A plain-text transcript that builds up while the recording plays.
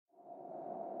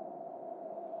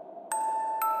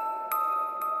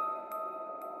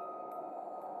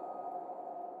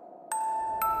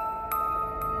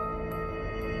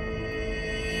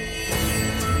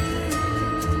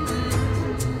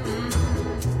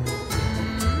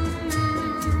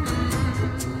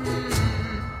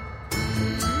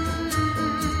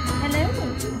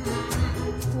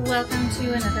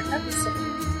to another episode.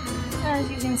 As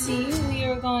you can see, we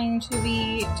are going to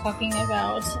be talking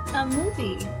about a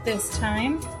movie this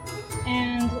time.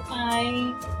 And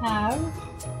I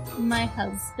have my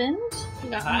husband.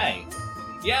 Hi.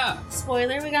 Yeah.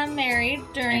 Spoiler, we got married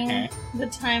during the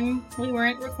time we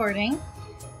weren't recording.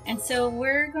 And so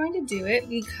we're going to do it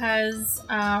because,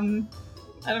 I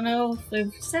don't know if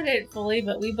we've said it fully,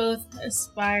 but we both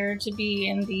aspire to be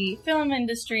in the film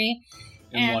industry.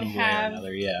 In one way or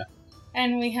another, yeah.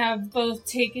 And we have both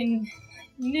taken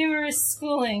numerous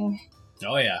schooling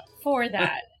for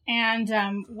that. And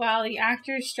while the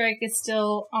actors' strike is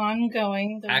still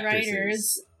ongoing, the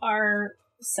writers are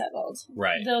settled.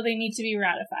 Right. Though they need to be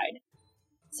ratified.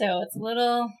 So it's a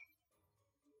little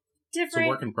different. It's a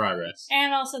work in progress.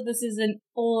 And also this is an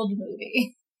old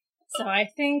movie. So I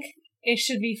think it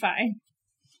should be fine.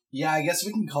 Yeah, I guess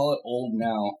we can call it old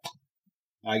now.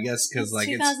 I guess because like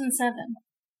 2007.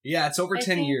 It's over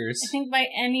 10 years. I think by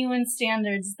anyone's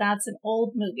standards, that's an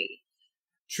old movie.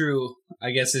 True. I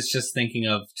guess it's just thinking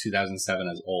of 2007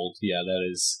 as old. Yeah, that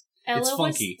is. Ella it's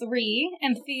funky. was 3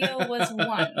 and Theo was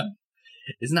 1.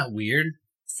 Isn't that weird?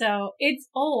 So it's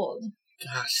old.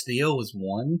 Gosh, Theo was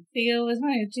 1? Theo was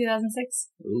 1, 2006.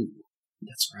 Ooh,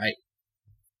 that's right.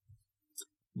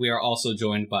 We are also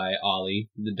joined by Ollie,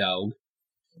 the dog,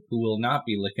 who will not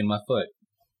be licking my foot.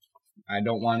 I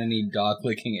don't want any dog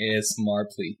licking ASMR,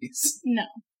 please. No.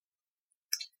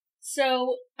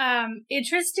 So,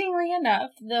 interestingly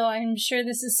enough, though I'm sure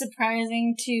this is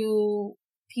surprising to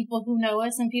people who know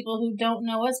us and people who don't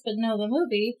know us but know the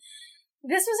movie,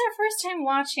 this was our first time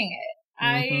watching it.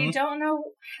 Mm-hmm. I don't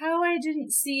know how I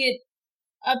didn't see it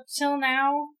up till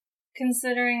now,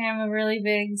 considering I'm a really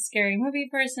big scary movie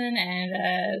person and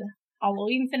a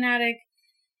Halloween fanatic,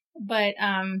 but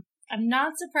I'm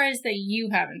not surprised that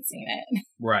you haven't seen it.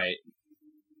 Right.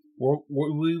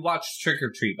 We watched Trick or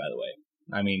Treat, by the way.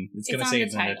 I mean, it's going to say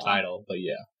it's in the title, but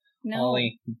yeah. No.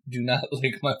 Ollie, do not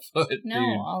lick my foot, No,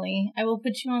 dude. Ollie. I will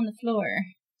put you on the floor.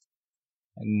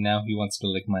 And now he wants to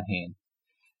lick my hand.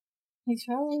 He's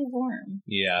probably warm.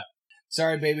 Yeah.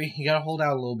 Sorry, baby. You gotta hold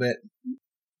out a little bit.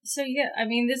 So, yeah, I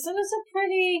mean, this was a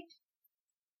pretty...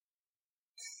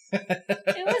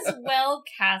 It was well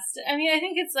cast. I mean, I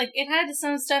think it's like, it had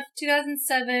some stuff,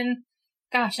 2007.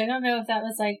 Gosh, I don't know if that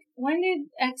was like, when did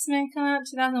X-Men come out?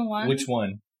 2001? Which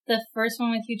one? The first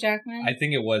one with Hugh Jackman? I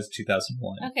think it was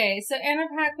 2001. Okay, so Anna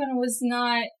Paquin was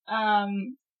not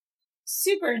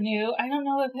super new. I don't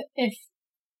know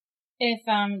if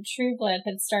True Blood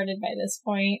had started by this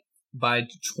point. By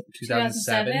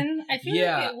 2007? I feel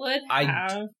like it would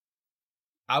have.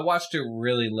 I watched it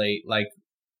really late. Like,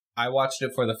 I watched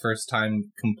it for the first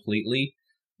time completely.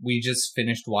 We just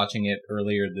finished watching it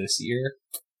earlier this year.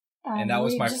 And that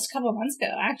was just a couple months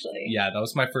ago, actually. Yeah, that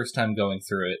was my first time going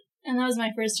through it. And that was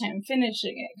my first time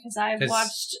finishing it, because I've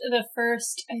watched the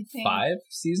first, I think... 5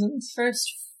 seasons?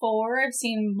 First 4 I've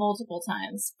seen multiple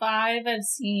times. 5 I've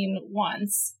seen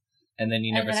once. And then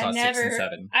you never saw 6 and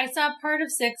 7. I saw part of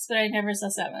 6, but I never saw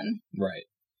 7. Right.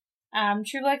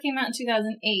 True Blood came out in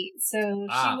 2008, so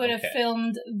she would have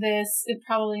filmed this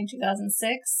probably in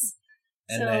 2006.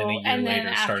 And then a year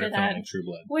later started filming True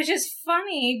Blood. Which is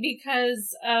funny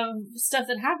because of stuff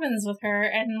that happens with her,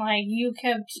 and like you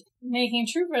kept making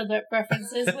True Blood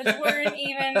references, which weren't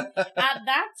even at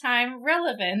that time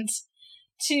relevant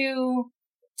to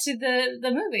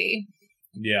the movie.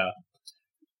 Yeah.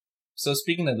 So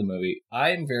speaking of the movie,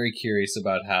 I am very curious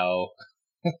about how...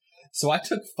 So I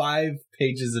took 5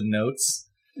 pages of notes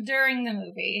during the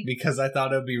movie because I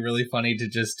thought it would be really funny to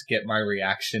just get my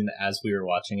reaction as we were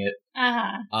watching it.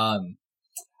 And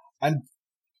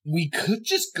we could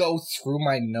just go through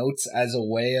my notes as a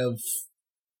way of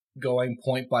going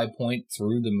point by point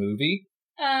through the movie.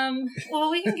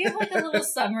 Well, we can give like a little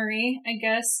summary, I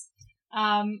guess.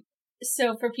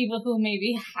 So for people who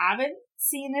maybe haven't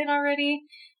seen it already,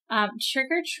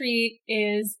 Trick or Treat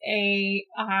is a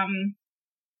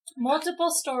multiple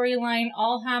storyline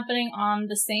all happening on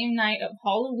the same night of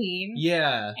Halloween.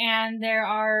 Yeah. And there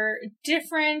are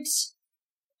different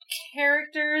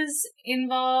characters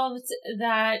involved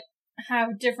that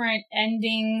have different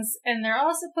endings, and they're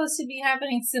all supposed to be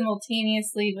happening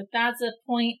simultaneously, but that's a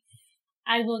point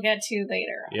I will get to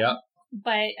later on. Yep.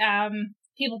 But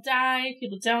people die,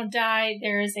 people don't die.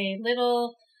 There's a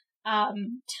little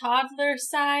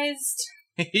toddler-sized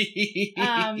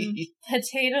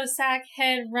potato sack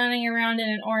head running around in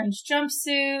an orange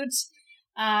jumpsuit.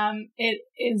 It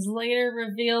is later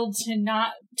revealed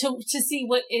to see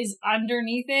what is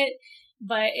underneath it,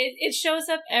 but it shows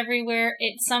up everywhere.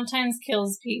 It sometimes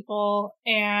kills people,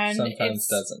 and sometimes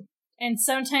doesn't. And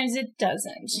sometimes it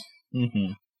doesn't.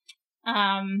 Mm-hmm.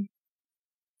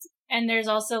 And there's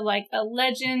also like a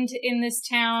legend in this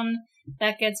town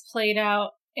that gets played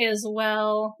out as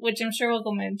well, which I'm sure we'll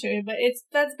go into, but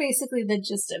that's basically the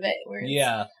gist of it, where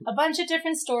it's a bunch of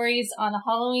different stories on a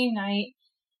Halloween night.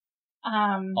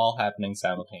 All happening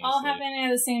simultaneously. All happening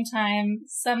at the same time.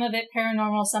 Some of it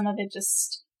paranormal, some of it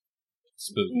just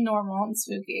spooky. Normal and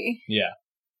spooky. Yeah.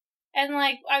 And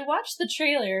like, I watched the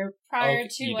trailer prior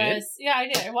to us. Did? Yeah, I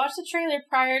did. I watched the trailer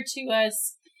prior to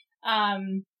us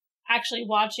actually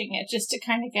watching it, just to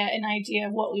kind of get an idea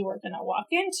of what we were going to walk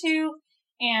into.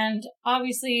 And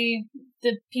obviously,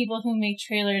 the people who make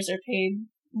trailers are paid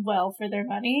well for their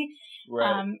money.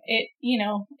 Right.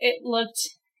 It looked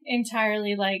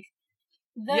entirely like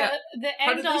the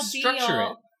end all be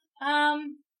all.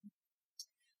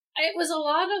 It was a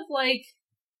lot of like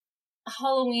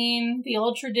Halloween, the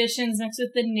old traditions mixed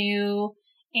with the new,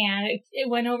 and it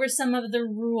went over some of the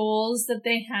rules that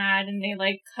they had, and they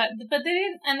like cut, but they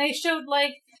didn't, and they showed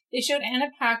Anna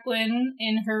Paquin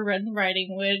in her Red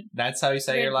Riding Hood. That's how you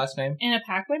say your last name? Anna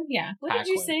Paquin? Yeah. What Paquin.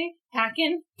 Did you say?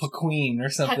 Paquin? Paquin or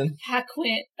something.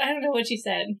 Paquin. I don't know what she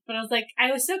said, but I was like,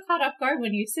 I was so caught off guard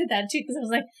when you said that too, because I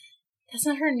was like, that's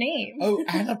not her name. Oh,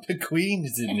 Anna Paquin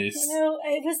is in this. No,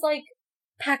 it was like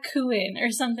Paquin or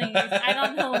something. I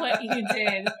don't know what you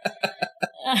did.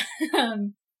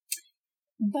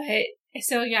 But,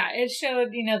 so yeah, it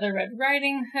showed, the Red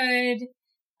Riding Hood.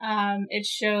 It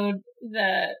showed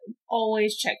the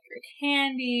always check your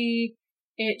candy.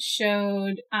 It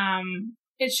showed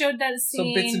that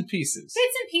scene. So bits and pieces.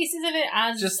 Bits and pieces of it,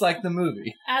 as just like the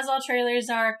movie. As all trailers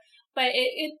are. But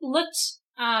it looked,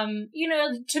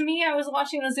 to me, I was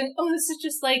watching and I was going, oh, this is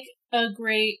just like a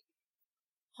great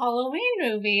Halloween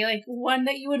movie. Like one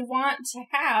that you would want to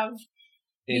have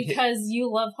because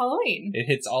you love Halloween. It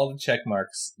hits all the check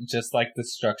marks, just like the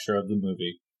structure of the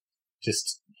movie.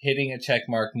 Just hitting a check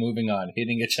mark, moving on.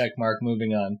 Hitting a check mark,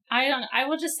 moving on. I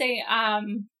will just say,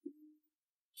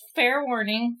 fair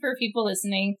warning for people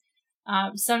listening.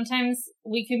 Sometimes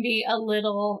we can be a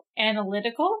little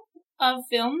analytical of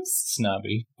films.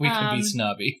 Snobby. We can be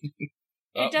snobby.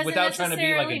 Without trying to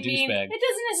be like a douchebag. It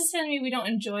doesn't necessarily mean we don't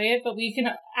enjoy it, but we can,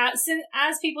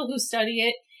 as people who study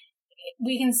it,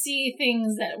 we can see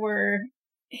things that were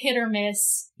hit or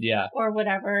miss. Yeah. Or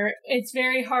whatever. It's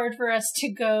very hard for us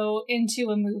to go into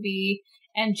a movie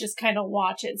and just kind of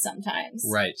watch it sometimes.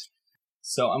 Right.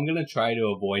 So I'm going to try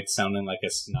to avoid sounding like a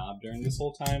snob during this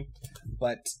whole time,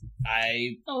 but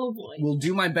I will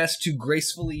do my best to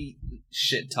gracefully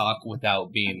shit talk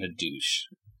without being a douche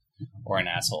or an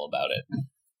asshole about it.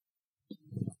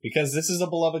 Because this is a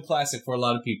beloved classic for a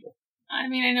lot of people. I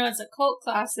mean, I know it's a cult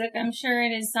classic. I'm sure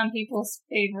it is some people's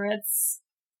favorites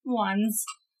ones.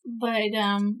 But,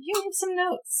 you have some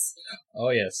notes. Oh,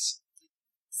 yes.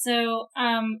 So,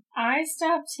 I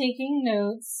stopped taking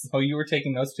notes. Oh, you were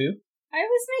taking notes too? I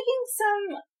was making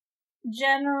some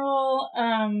general,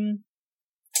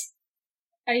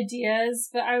 ideas,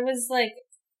 but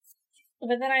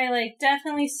then I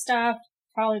definitely stopped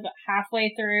probably about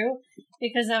halfway through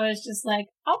because I was just like,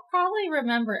 I'll probably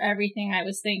remember everything I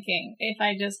was thinking if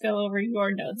I just go over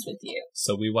your notes with you.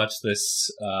 So we watched this,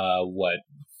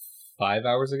 5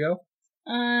 hours ago?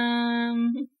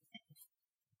 Yeah,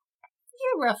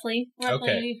 roughly.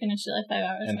 Okay. We finished it 5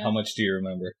 hours and ago. How much do you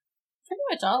remember? Pretty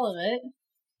much all of it.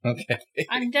 Okay.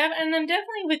 I'm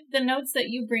definitely with the notes that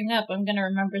you bring up, I'm going to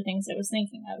remember things I was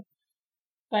thinking of.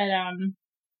 But,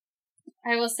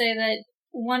 I will say that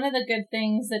one of the good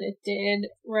things that it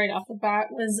did right off the bat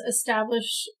was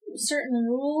establish certain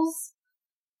rules.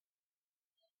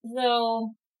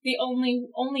 Though the only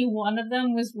one of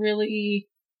them was really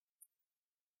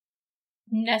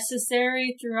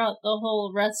necessary throughout the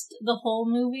whole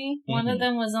movie. Mm-hmm. One of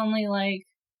them was only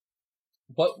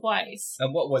twice.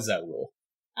 And what was that rule?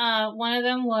 One of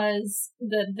them was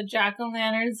the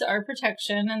jack-o'-lanterns are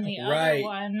protection, and the other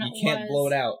one you can't blow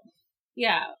it out.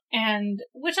 Yeah, and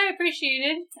which I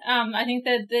appreciated. I think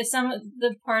that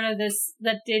the part of this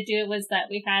that did do it was that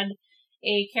we had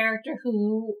a character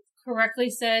who correctly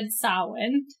said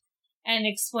Samhain and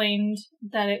explained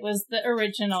that it was the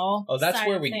original. Oh, that's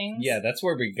where things. That's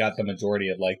where we got the majority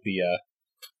of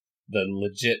the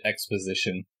legit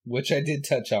exposition, which I did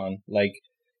touch on.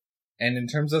 And in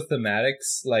terms of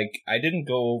thematics, I didn't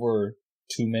go over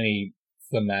too many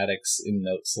thematics in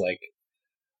notes like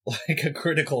a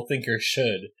critical thinker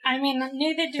should. I mean,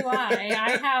 neither do I.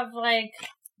 I have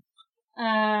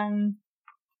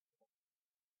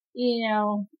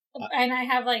and I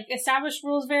have established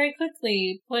rules very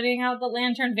quickly, putting out the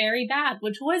lantern very bad,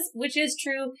 which is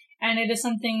true, and it is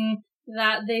something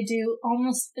that they do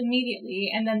almost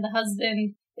immediately. And then the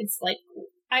husband, it's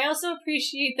I also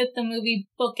appreciate that the movie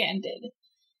bookended.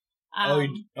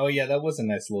 Oh yeah, that was a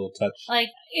nice little touch. Like,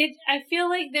 I feel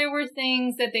like there were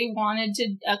things that they wanted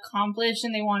to accomplish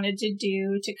and they wanted to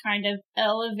do to kind of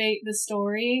elevate the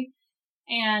story.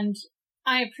 And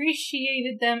I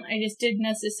appreciated them. I just didn't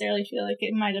necessarily feel like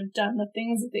it might have done the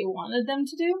things that they wanted them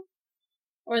to do.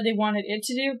 Or they wanted it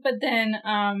to do. But then,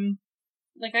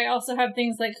 like, I also have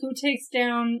things like, who takes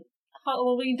down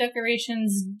Halloween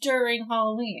decorations during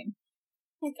Halloween?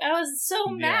 Like, I was so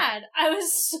mad. I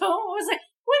was like,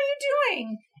 what are you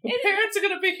doing? The parents are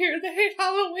gonna be here. They hate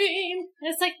Halloween.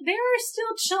 It's like, there are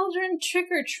still children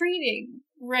trick-or-treating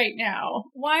right now.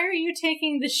 Why are you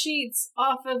taking the sheets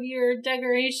off of your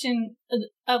decoration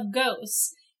of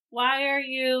ghosts? Why are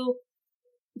you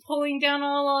pulling down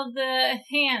all of the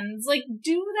hands? Like,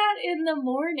 do that in the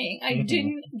morning. I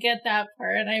didn't get that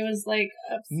part, and I was like,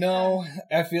 upset. No,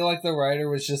 I feel like the writer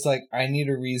was just like, I need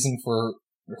a reason for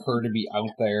her to be out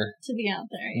there. To be out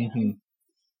there, yeah.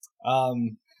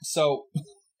 So,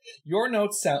 your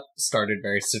notes started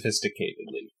very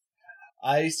sophisticatedly.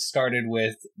 I started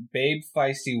with, babe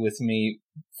feisty with me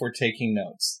for taking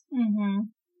notes. Mm-hmm.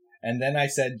 And then I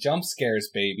said, jump scares,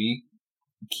 baby.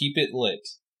 Keep it lit.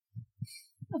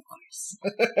 Of course.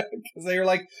 Because they were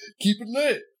like, keep it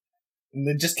lit. And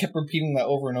they just kept repeating that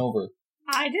over and over.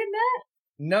 I did that?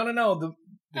 No.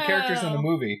 The characters in the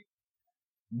movie.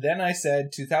 Then I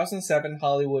said 2007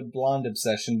 Hollywood blonde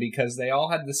obsession because they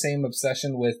all had the same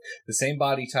obsession with the same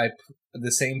body type,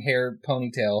 the same hair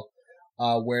ponytail,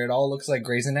 where it all looks like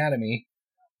Grey's Anatomy.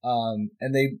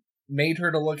 And they made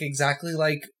her to look exactly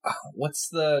like, what's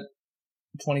the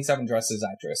 27 Dresses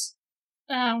actress?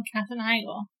 Katherine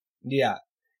Heigl. Yeah.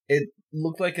 It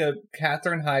looked like a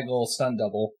Katherine Heigl stunt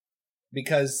double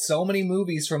because so many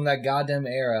movies from that goddamn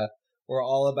era were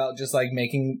all about just like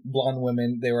making blonde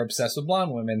women. They were obsessed with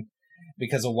blonde women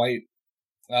because of white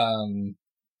ethnocentrism.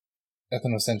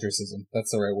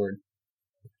 That's the right word.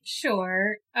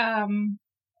 Sure.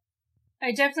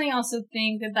 I definitely also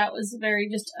think that was very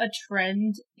just a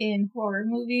trend in horror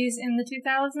movies in the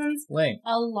 2000s. Lame.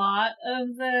 A lot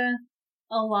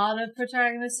of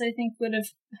protagonists, I think, would have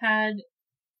had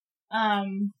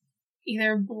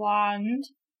either blonde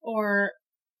or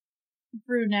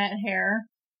brunette hair.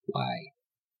 Why?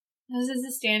 This is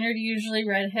the standard. Usually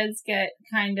redheads get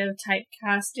kind of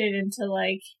typecasted into,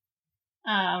 like,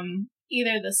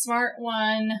 either the smart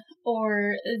one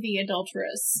or the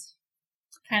adulteress.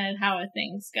 Kind of how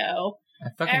things go. I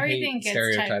fucking Everything hate gets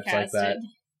stereotypes typecasted. like that.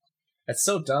 That's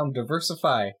so dumb.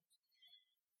 Diversify.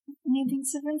 I mean,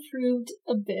 things have improved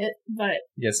a bit, but...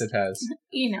 Yes, it has.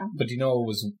 You know. But you know what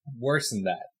was worse than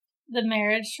that? The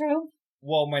marriage trope?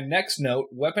 Well, my next note,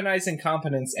 weaponized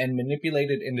incompetence and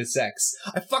manipulated into sex.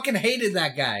 I fucking hated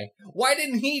that guy. Why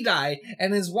didn't he die?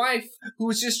 And his wife, who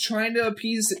was just trying to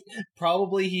appease,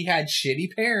 probably he had shitty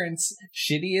parents,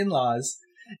 shitty in-laws,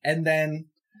 and then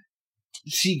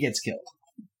she gets killed.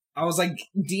 I was like,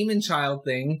 demon child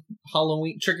thing,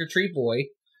 Halloween trick-or-treat boy.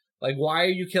 Like, why are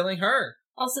you killing her?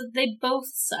 Also, they both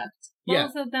sucked.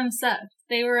 Both of them sucked.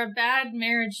 They were a bad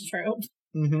marriage trope.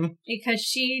 Mm-hmm. Because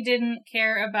she didn't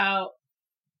care about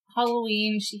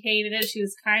Halloween. She hated it. She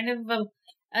was kind of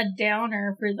a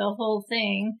downer for the whole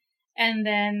thing. And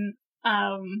then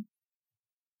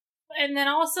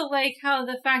also, like, how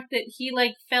the fact that he,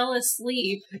 like, fell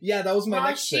asleep. Yeah, that was my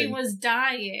next thing. While she was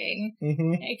dying.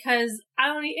 Mm-hmm. Because,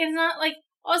 it's not, like,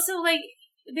 also, like,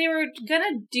 they were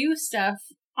gonna do stuff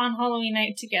on Halloween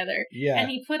night together. Yeah. And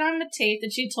he put on the tape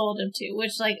that she told him to,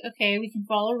 which, like, okay, we can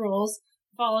follow rules,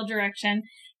 follow direction.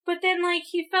 But then, like,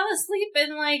 he fell asleep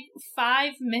in, like,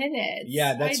 5 minutes.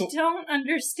 Yeah, I don't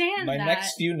understand my that. My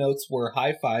next few notes were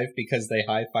high five because they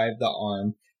high fived the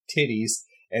arm, titties,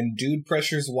 and dude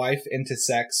pressures wife into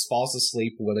sex, falls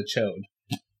asleep with a chode.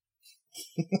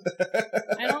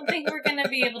 I don't think we're going to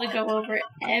be able to go over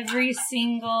every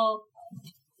single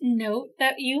note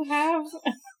that you have.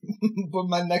 But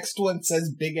my next one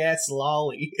says big ass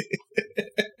lolly.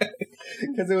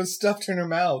 Because it was stuffed in her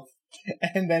mouth.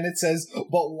 And then it says,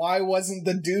 but why wasn't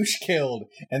the douche killed?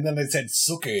 And then it said,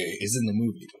 Suke is in the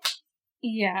movie.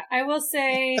 Yeah, I will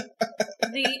say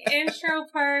the intro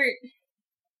part,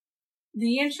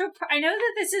 I know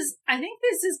that I think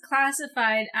this is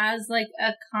classified as like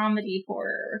a comedy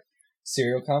horror.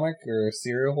 Serial comic or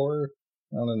serial horror?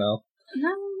 I don't know. No,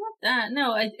 not that.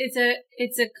 No,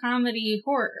 it's a comedy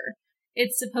horror.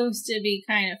 It's supposed to be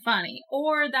kind of funny.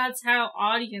 Or that's how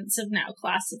audience have now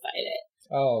classified it.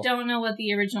 Oh. Don't know what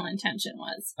the original intention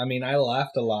was. I mean, I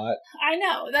laughed a lot. I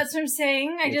know. That's what I'm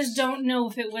saying. I just don't know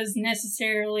if it was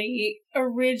necessarily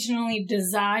originally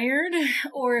desired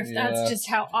or if that's just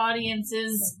how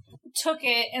audiences took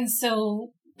it. And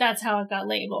so that's how it got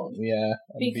labeled. Yeah,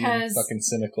 I'm because being fucking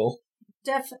cynical.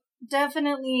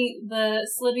 Definitely the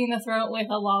slitting the throat with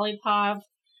a lollipop.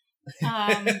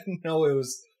 No, it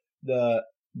was the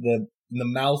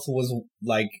mouth was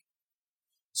like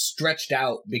stretched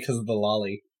out because of the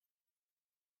lolly.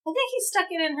 I think he stuck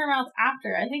it in her mouth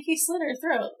after. I think he slit her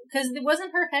throat because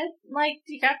wasn't her head like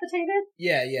decapitated?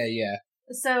 Yeah.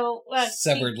 So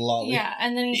severed lolly. Yeah,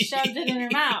 and then he shoved it in her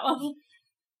mouth,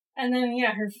 and then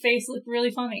her face looked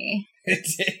really funny. It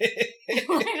did.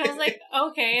 I was like,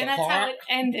 okay, and that's how it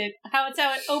ended. How it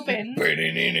opened.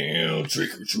 Burning in hell,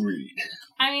 trick or treat.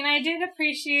 I mean, I did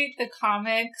appreciate the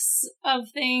comics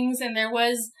of things, and there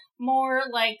was more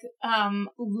like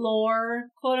lore,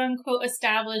 quote unquote,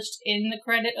 established in the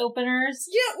credit openers.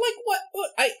 Yeah, like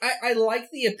what I like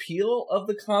the appeal of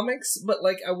the comics, but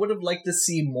like I would have liked to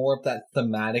see more of that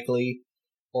thematically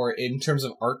or in terms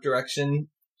of art direction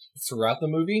throughout the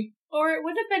movie. Or it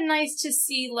would have been nice to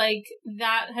see, like,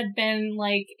 that had been,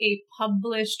 like, a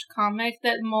published comic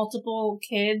that multiple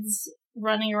kids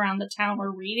running around the town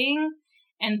were reading,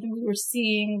 and we were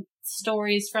seeing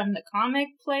stories from the comic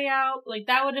play out. Like,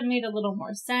 that would have made a little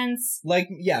more sense. Like,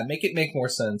 yeah, make it make more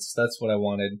sense. That's what I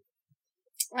wanted.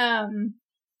 I'll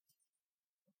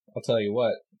tell you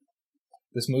what.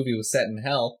 This movie was set in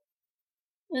hell.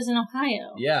 It was in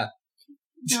Ohio. Yeah.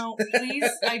 No, please,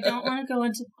 I don't want to go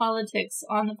into politics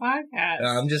on the podcast.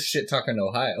 I'm just shit-talking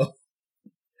Ohio.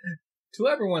 To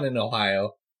everyone in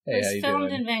Ohio, hey, it how was you filmed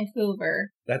doing? in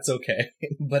Vancouver. That's okay.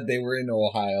 But they were in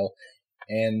Ohio,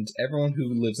 and everyone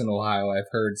who lives in Ohio, I've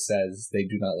heard, says they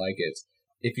do not like it.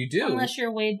 If you do... Unless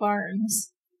you're Wade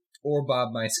Barnes. Or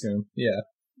Bob Myscombe, yeah.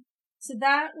 So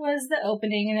that was the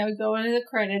opening, and then we go into the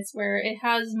credits where it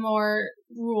has more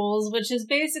rules, which is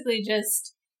basically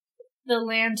just... The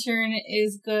lantern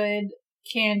is good.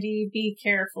 Candy, be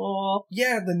careful.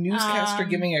 Yeah, the newscaster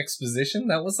giving exposition,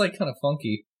 that was like kind of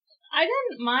funky. I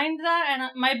didn't mind that,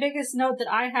 and my biggest note that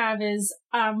I have is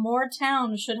more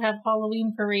towns should have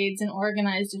Halloween parades and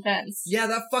organized events. Yeah,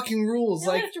 that fucking rules.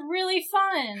 It looked really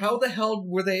fun. How the hell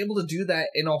were they able to do that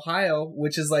in Ohio,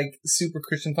 which is like super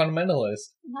Christian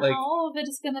fundamentalist? Not like, all of it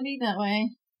is going to be that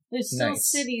way. There's still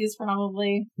cities,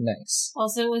 probably. Nice.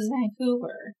 Also, it was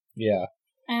Vancouver. Yeah.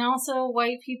 And also,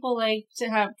 white people like to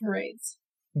have parades.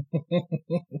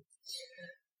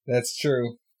 That's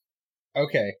true.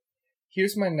 Okay,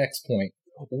 here's my next point.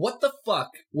 What the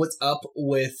fuck was up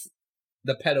with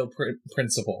the pedo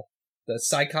principal? The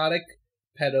psychotic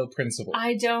pedo principal?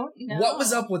 I don't know. What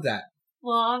was up with that?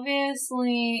 Well,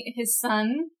 obviously, his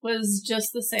son was just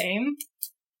the same.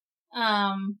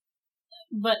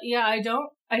 But yeah, I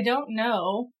don't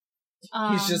know.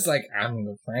 He's just like, I'm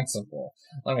the principal.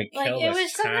 Let me kill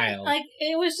this child. Like,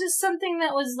 it was just something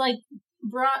that was, like,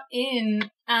 brought in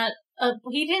at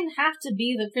he didn't have to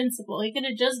be the principal. He could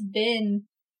have just been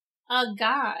a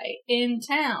guy in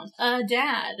town. A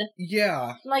dad.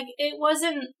 Yeah. Like, it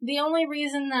wasn't... The only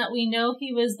reason that we know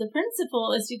he was the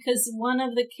principal is because one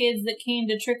of the kids that came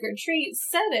to trick-or-treat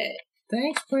said it.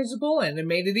 Thanks, principal. And it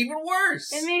made it even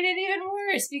worse. It made it even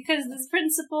worse because this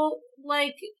principal,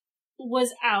 like...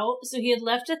 was out, so he had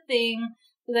left a thing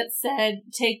that said,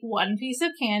 take one piece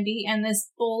of candy, and this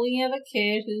bully of a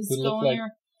kid who looked like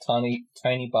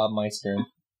tiny Bob Myscombe.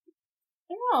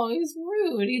 No, he was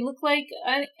rude. He looked like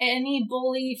any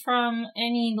bully from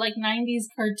any, like, 90s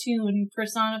cartoon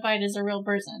personified as a real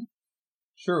person.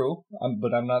 True,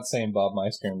 but I'm not saying Bob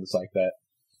Myscombe was like that.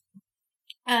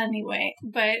 Anyway,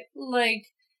 but, like...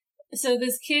 So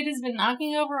this kid has been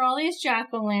knocking over all these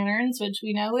jack-o'-lanterns, which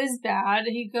we know is bad.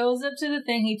 He goes up to the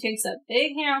thing, he takes a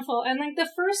big handful, and like the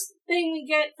first thing we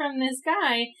get from this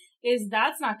guy is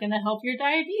that's not going to help your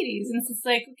diabetes. And it's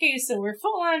like, okay, so we're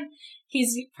full on,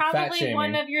 he's probably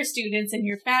one of your students and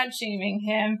you're fat-shaming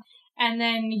him, and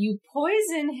then you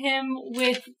poison him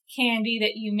with candy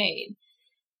that you made.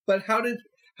 But how did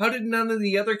none of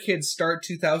the other kids start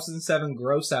 2007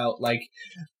 gross out, like...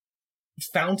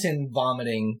 fountain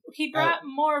vomiting. He brought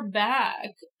more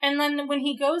back. And then when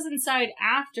he goes inside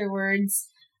afterwards,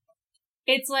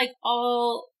 it's like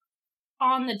all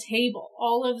on the table.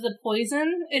 All of the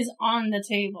poison is on the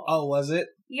table. Oh, was it?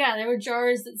 Yeah, there were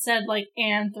jars that said like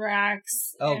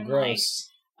anthrax. Oh, and,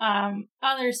 gross. Like,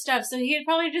 other stuff. So he had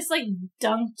probably just like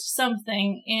dunked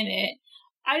something in it.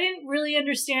 I didn't really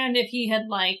understand if he had,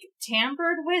 like,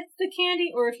 tampered with the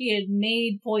candy or if he had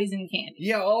made poison candy.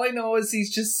 Yeah, all I know is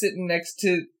he's just sitting next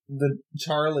to the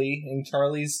Charlie, and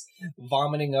Charlie's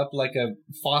vomiting up like a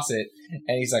faucet,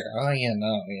 and he's like, oh, you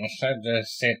know, you should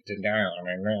just sit down.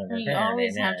 You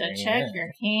always have to check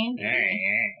your candy.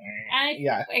 And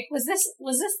yeah. Like, was this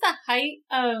the height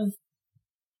of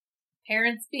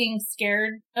parents being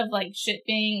scared of, like, shit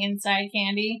being inside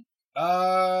candy?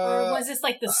 Or was this,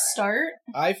 like, the start?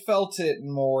 I felt it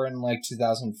more in, like,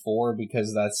 2004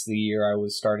 because that's the year I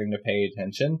was starting to pay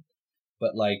attention.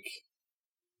 But, like,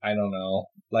 I don't know.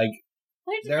 Like,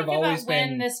 there have always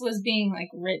been when this was being, like,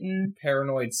 written.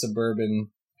 Paranoid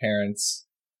suburban parents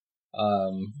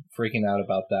freaking out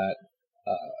about that.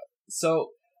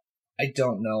 So, I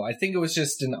don't know. I think it was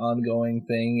just an ongoing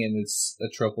thing, and it's a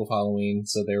trope of Halloween,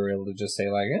 so they were able to just say,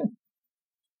 like,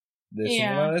 this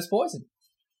one is poison.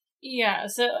 Yeah,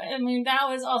 so, I mean, that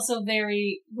was also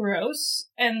very gross.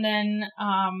 And then,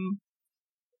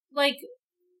 like,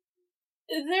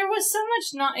 there was so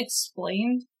much not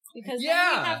explained. Because then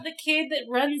we have the kid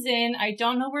that runs in. I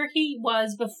don't know where he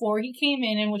was before he came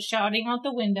in and was shouting out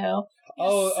the window.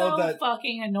 The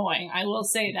fucking annoying. I will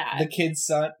say that. The kid's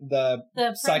son, the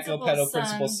psychopedo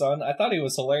principal's son. I thought he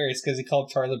was hilarious because he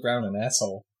called Charlie Brown an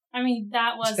asshole. I mean,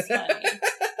 that was funny.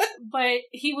 But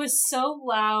he was so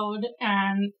loud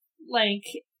and, like...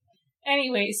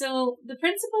 Anyway, so the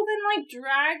principal then, like,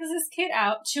 drags this kid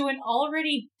out to an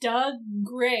already dug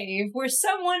grave where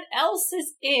someone else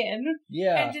is in.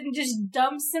 Yeah. And then just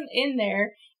dumps him in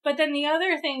there. But then the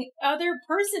other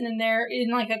person in there in,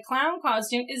 like, a clown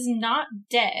costume is not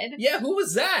dead. Yeah, who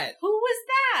was that? Who was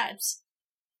that?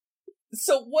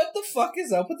 So what the fuck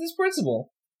is up with this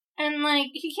principal? And,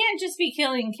 like, he can't just be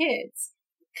killing kids.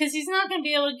 Because he's not going to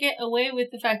be able to get away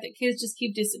with the fact that kids just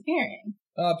keep disappearing.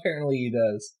 Apparently he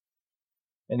does.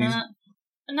 And he's...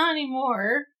 not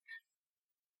anymore.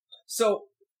 So,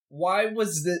 why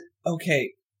was the...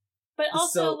 Okay. But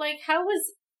also, like, how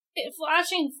was it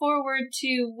flashing forward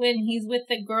to when he's with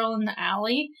the girl in the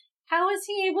alley? How is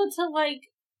he able to, like,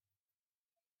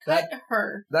 cut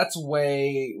her? That's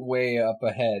way, way up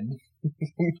ahead.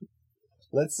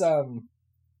 Let's get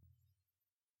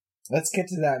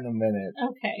to that in a minute.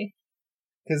 Okay.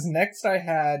 Because next I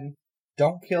had,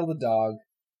 don't kill the dog.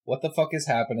 What the fuck is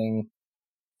happening?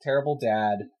 Terrible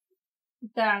dad.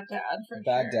 Bad dad, for sure.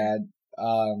 Bad dad.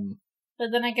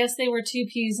 But then I guess they were 2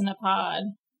 peas in a pod.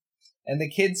 And the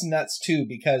kid's nuts, too,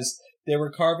 because they were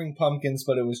carving pumpkins,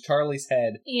 but it was Charlie's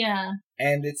head. Yeah.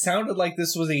 And it sounded like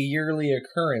this was a yearly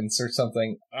occurrence or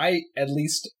something. At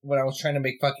least, when I was trying to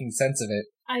make fucking sense of it.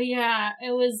 Yeah,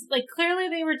 it was, like, clearly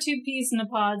they were 2 peas in the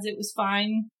pods. It was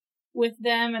fine with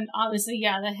them, and obviously,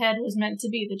 yeah, the head was meant to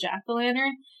be the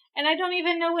jack-o'-lantern. And I don't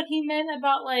even know what he meant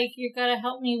about, like, you gotta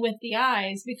help me with the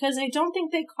eyes, because I don't think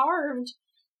they carved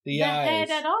the head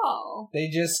at all. They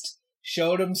just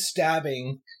showed him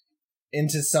stabbing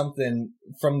into something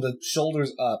from the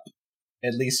shoulders up,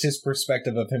 at least his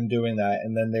perspective of him doing that,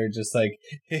 and then they're just like,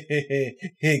 hey,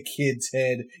 kid's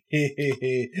head,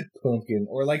 pumpkin.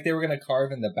 Or like they were gonna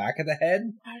carve in the back of the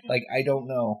head. I don't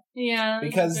know. Yeah,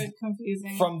 because a bit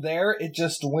confusing. From there, it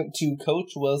just went to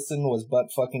Coach Wilson was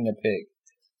butt fucking a pig.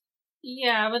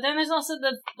 Yeah, but then there's also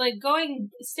the, like,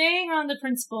 staying on the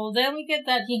principal. Then we get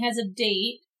that he has a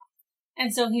date,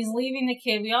 and so he's leaving the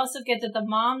kid. We also get that the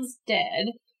mom's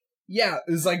dead. Yeah,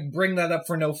 it was like, bring that up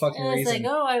for no fucking reason. It's like,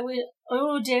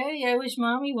 Daddy, I wish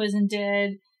Mommy wasn't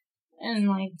dead. And,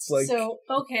 like, it's like, so,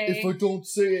 okay. If I don't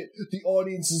say it, the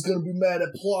audience is gonna be mad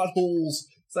at plot holes.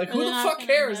 It's like, who the fuck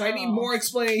cares? Know. I need more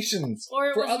explanations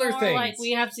for other things. Like,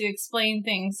 we have to explain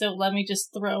things, so let me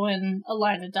just throw in a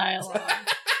line of dialogue.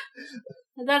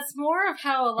 That's more of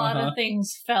how a lot of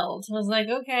things felt. I was like,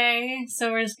 okay,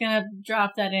 so we're just gonna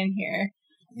drop that in here.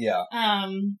 Yeah.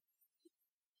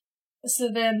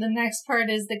 So then the next part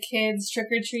is the kids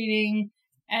trick-or-treating,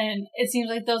 and it seems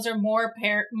like those are more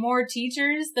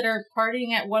teachers that are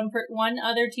partying at one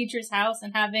other teacher's house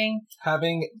and having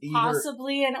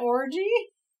possibly an orgy?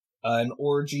 An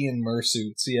orgy in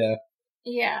mersuits, yeah.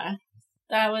 Yeah.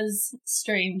 That was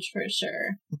strange for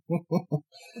sure.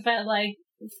 But, like,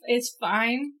 it's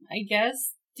fine, I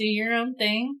guess. Do your own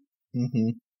thing. Mm-hmm.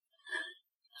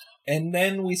 And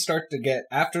then we start to get,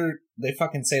 after they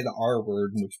fucking say the R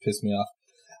word, which pissed me off,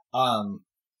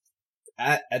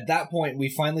 at that point, we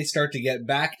finally start to get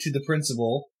back to the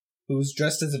principal, who's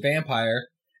dressed as a vampire,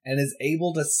 and is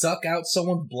able to suck out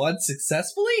someone's blood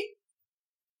successfully?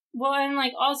 Well, and,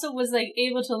 like, also was, like,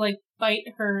 able to, like, bite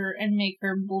her and make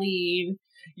her bleed.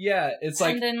 Yeah, it's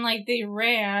like... And then, like, they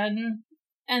ran...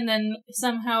 And then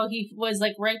somehow he was,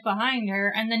 like, right behind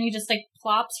her. And then he just, like,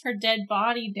 plops her dead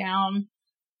body down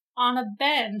on a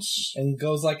bench. And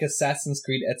goes like Assassin's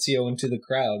Creed Ezio into the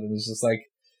crowd. And it's just like,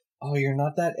 oh, you're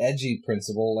not that edgy,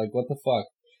 principal. Like, what the fuck?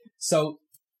 So,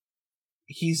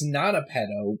 he's not a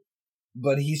pedo,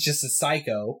 but he's just a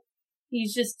psycho.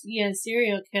 He's just,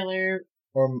 serial killer.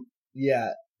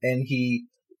 And he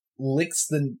licks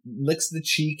the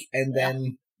cheek and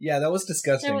then Yeah, that was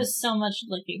disgusting. There was so much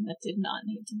licking that did not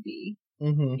need to be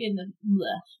Mm-hmm. in the...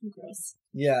 Bleh, gross.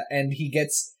 Yeah, and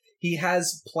he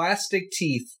has plastic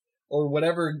teeth or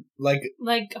whatever, like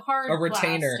hard a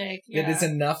retainer plastic, that is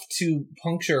enough to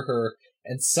puncture her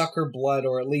and suck her blood,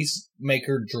 or at least make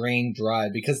her drain dry,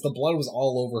 because the blood was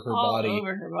all over her body. All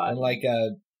over her body. And like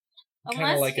a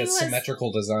kind of like a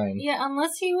symmetrical design. Yeah,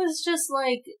 unless he was just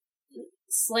like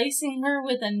slicing her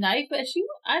with a knife, but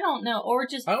I don't know, or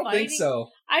just I don't biting. think so.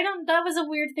 That was a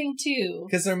weird thing too.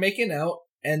 Because they're making out,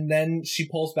 and then she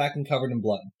pulls back and covered in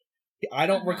blood. I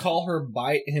don't recall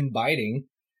him biting.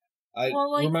 I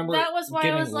remember that was why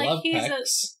I was like,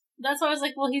 that's why I was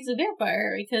like, well, he's a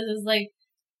vampire, because it's like,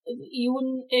 you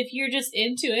wouldn't, if you're just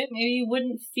into it, maybe you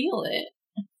wouldn't feel it.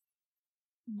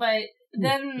 But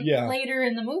then later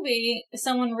in the movie,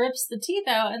 someone rips the teeth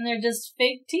out and they're just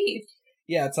fake teeth.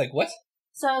 Yeah, it's like, what?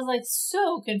 So I was like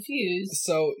so confused.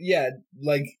 So yeah,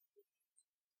 like,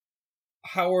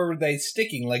 how are they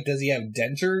sticking? Like, does he have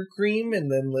denture cream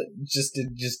and then just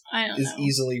is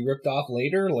easily ripped off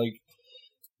later? Like,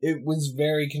 it was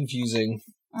very confusing.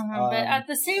 But at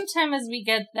the same time as we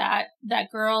get that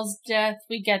girl's death,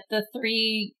 we get the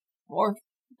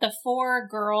 4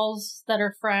 girls that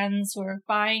are friends who are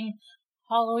buying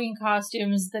Halloween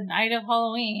costumes the night of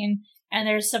Halloween, and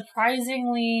they're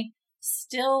surprisingly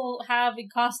still having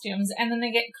costumes, and then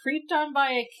they get creeped on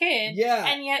by a kid,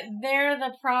 and yet they're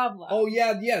the problem. Oh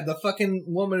yeah, the fucking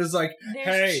woman is like,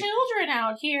 there's children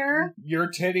out here. Your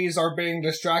titties are being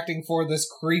distracting for this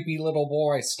creepy little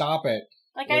boy. Stop it.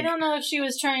 Like, I don't know if she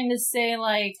was trying to say,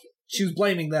 like... She was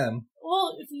blaming them.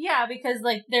 Well, yeah, because,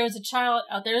 like, there was a child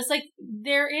out there. It's like,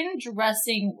 they're in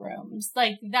dressing rooms.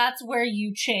 Like, that's where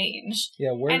you change.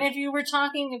 Yeah, and if you were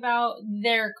talking about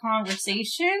their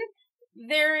conversation,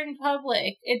 they're in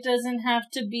public. It doesn't have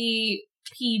to be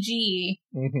PG,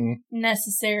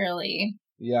 necessarily.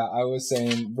 Yeah, I was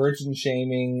saying, virgin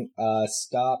shaming,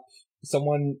 stop.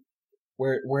 Someone...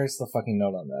 Where's the fucking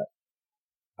note on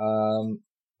that?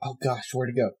 Oh gosh,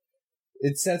 where'd it go?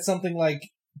 It said something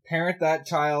like, parent that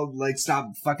child, like,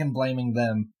 stop fucking blaming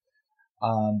them.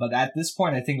 But at this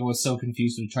point, I think I was so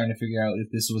confused with trying to figure out if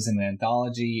this was an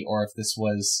anthology or if this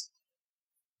was,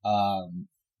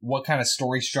 what kind of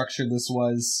story structure this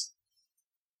was.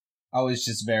 I was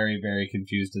just very, very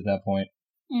confused at that point.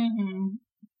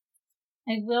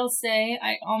 I will say,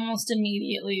 I almost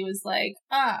immediately was like,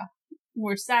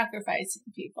 we're sacrificing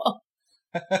people.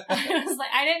 I was like,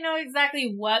 I didn't know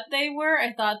exactly what they were.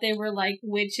 I thought they were like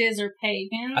witches or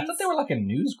pagans. I thought they were like a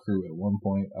news crew at one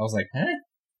point. I was like, huh?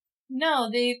 No,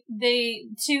 the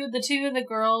two of the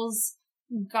girls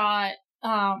got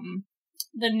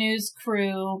the news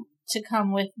crew to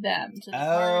come with them to the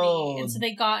party, and so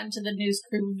they got into the news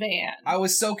crew van. I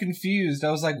was so confused.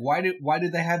 I was like, why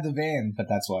did they have the van? But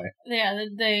that's why. Yeah,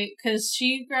 because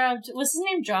she grabbed, what's his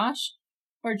name, Josh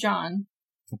or John?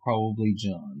 Probably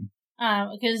John.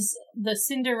 Because the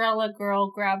Cinderella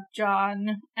girl grabbed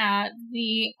John at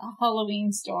the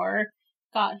Halloween store,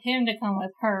 got him to come with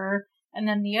her, and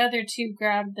then the other 2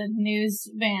 grabbed the news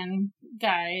van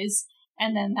guys,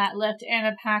 and then that left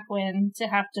Anna Paquin to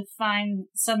have to find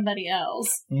somebody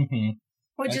else. I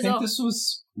think this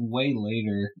was way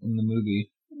later in the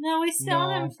movie. No, we saw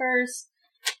them first,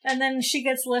 and then she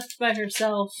gets left by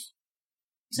herself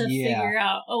to figure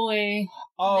out a way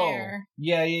there.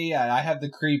 Yeah. I have the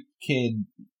creep kid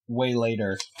way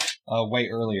later. Way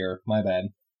earlier. My bad.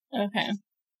 Okay.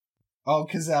 Oh,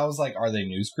 because I was like, are they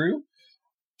news crew?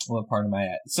 What part am I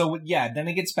at? So, yeah, then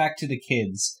it gets back to the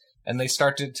kids, and they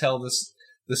start to tell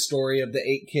the story of the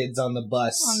 8 kids on the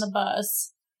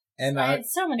bus. And I had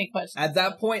so many questions. At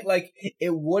that point, like,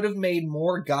 it would have made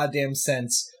more goddamn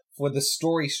sense for the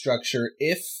story structure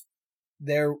if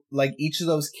they're, like, each of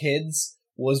those kids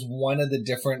was one of the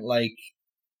different, like,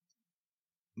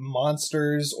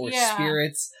 monsters or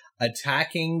spirits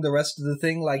attacking the rest of the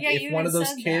thing. Like, if one of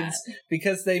those kids,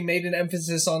 because they made an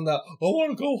emphasis on the, I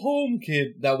want to go home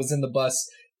kid that was in the bus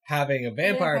having a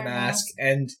vampire mask,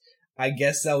 and I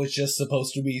guess that was just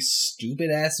supposed to be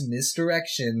stupid-ass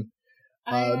misdirection.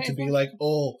 To be like,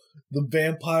 oh, the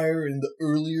vampire in the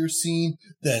earlier scene,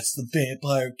 that's the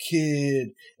vampire kid,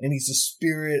 and he's a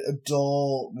spirit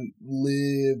adult,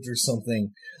 lived or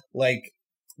something. Like,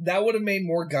 that would have made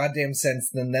more goddamn sense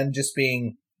than them just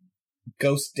being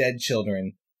ghost dead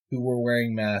children who were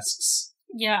wearing masks.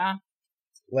 Yeah.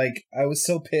 Like, I was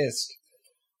so pissed.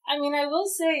 I mean, I will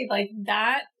say, like,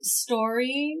 that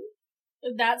storyline,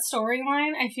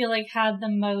 I feel like had the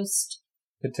most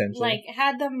potential. Like,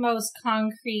 had the most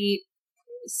concrete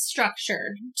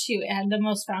structure to it, had the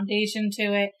most foundation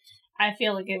to it. I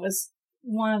feel like it was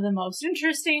one of the most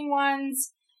interesting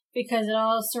ones. because it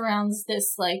all surrounds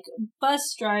this, like,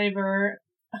 bus driver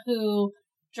who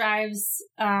drives,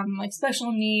 like,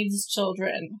 special needs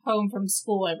children home from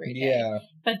school every day. Yeah.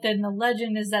 But then the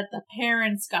legend is that the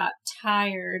parents got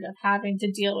tired of having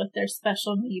to deal with their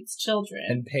special needs children.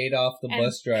 And paid off the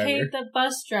bus driver. Paid the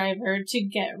bus driver to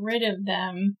get rid of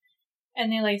them.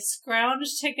 And they, like,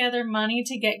 scrounged together money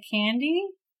to get candy.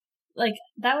 Like,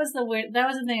 that was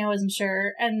the thing I wasn't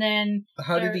sure. And then...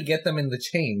 How did he get them in the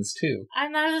chains, too?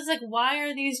 And I was like, why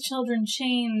are these children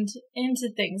chained into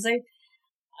things?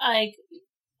 Like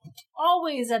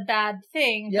always a bad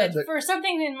thing. Yeah, but for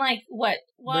something in, like, what?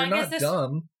 Well, they're not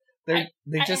dumb. They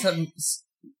just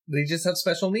have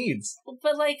special needs.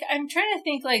 But, like, I'm trying to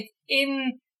think, like,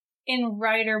 in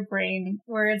writer brain,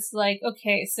 where it's like,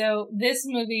 okay, so this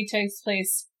movie takes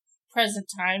place present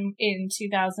time in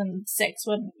 2006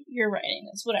 when you're writing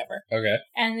this, whatever. Okay.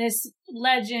 And this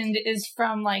legend is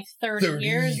from, like, 30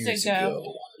 years ago.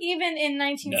 Even in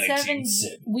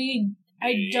 1970,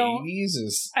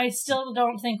 I still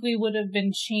don't think we would have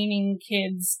been chaining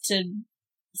kids to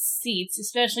seats,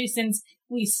 especially since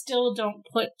we still don't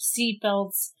put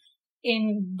seatbelts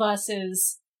in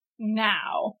buses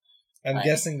now. I'm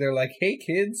guessing they're like, hey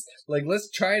kids, like, let's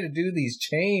try to do these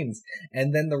chains.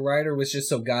 And then the writer was just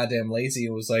so goddamn lazy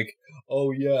and was like,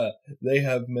 oh yeah, they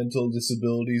have mental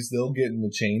disabilities, they'll get in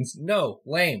the chains. No,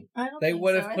 lame. They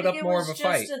would have put up more of a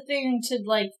fight. Just a thing to,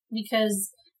 like, because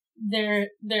they're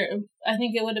I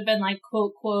think it would have been like,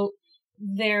 quote, quote,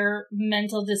 their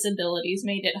mental disabilities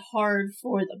made it hard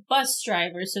for the bus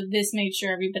driver, so this made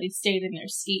sure everybody stayed in their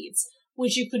seats,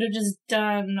 which you could have just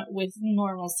done with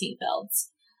normal seatbelts.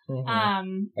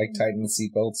 Mm-hmm. Like tighten the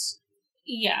seatbelts.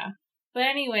 Yeah. But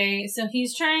anyway, so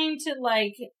he's trying to,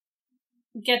 like,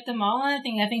 get them all on a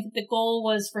thing. I think the goal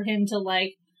was for him to,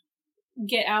 like,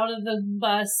 get out of the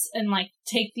bus and, like,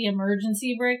 take the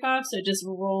emergency brake off, so it just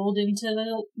rolled into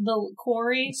the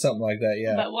quarry. Something like that,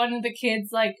 yeah. But one of the kids,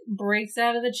 like, breaks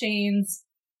out of the chains.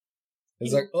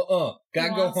 He's like,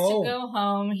 gotta go home. To go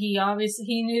home. He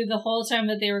knew the whole time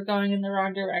that they were going in the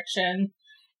wrong direction.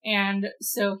 And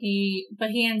so he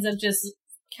ends up just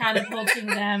catapulting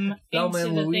them into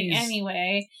the thing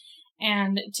anyway,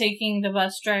 and taking the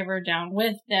bus driver down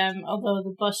with them, although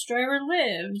the bus driver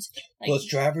lived. Like,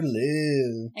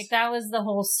 that was the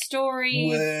whole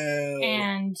story. Wow.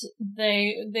 And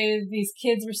these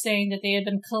kids were saying that they had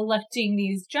been collecting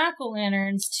these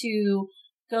jack-o'-lanterns to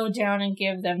go down and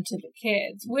give them to the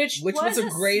kids, which was a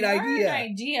great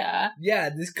idea. Yeah,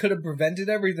 this could have prevented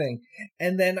everything.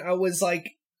 And then I was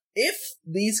like, if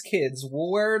these kids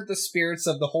were the spirits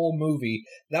of the whole movie,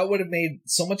 that would have made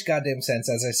so much goddamn sense,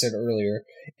 as I said earlier.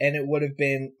 And it would have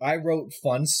been, I wrote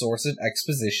fun source of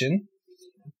exposition,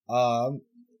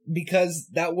 because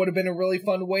that would have been a really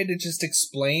fun way to just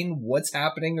explain what's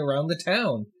happening around the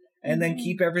town. And then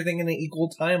keep everything in an equal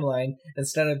timeline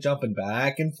instead of jumping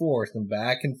back and forth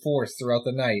throughout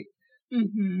the night.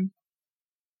 Mm-hmm.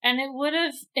 And it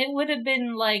would have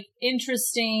been, like,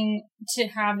 interesting to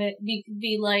have it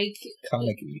be like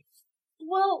comic-y.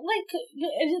 Well, like,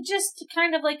 just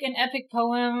kind of like an epic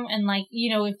poem, and, like,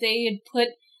 you know, if they had put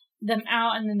them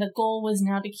out and then the goal was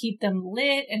now to keep them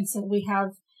lit, and so we have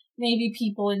maybe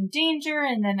people in danger,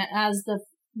 and then as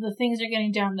the things are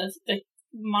getting down, the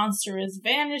monster is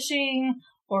vanishing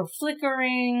or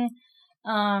flickering,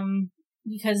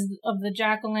 because of the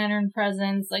jack-o'-lantern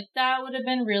presence. Like, that would have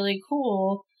been really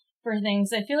cool for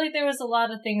things. I feel like there was a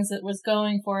lot of things that was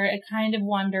going for it. I kind of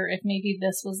wonder if maybe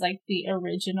this was, like, the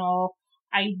original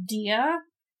idea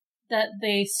that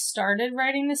they started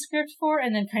writing the script for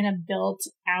and then kind of built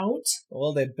out.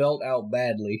 Well, they built out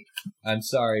badly. I'm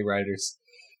sorry, writers.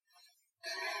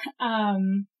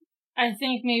 I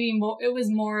think maybe it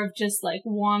was more of just, like,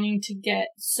 wanting to get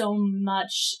so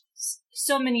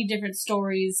many different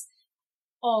stories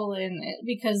all in it,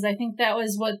 because I think that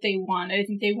was what they wanted. I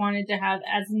think they wanted to have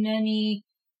as many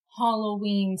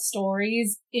Halloween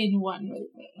stories in one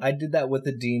movie. I did that with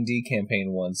the D&D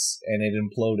campaign once, and it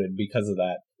imploded because of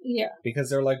that. Yeah. Because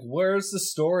they're like, where's the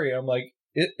story? I'm like,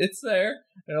 it's there.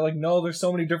 And they're like, no, there's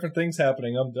so many different things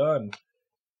happening. I'm done.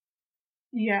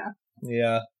 Yeah.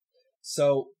 Yeah.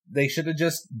 So they should have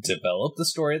just developed the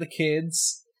story of the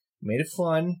kids, made it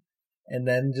fun, and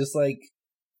then just, like,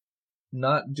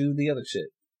 not do the other shit.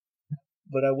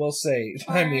 But I will say,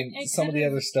 some of the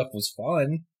other stuff was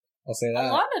fun. I'll say that.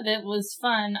 A lot of it was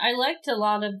fun. I liked a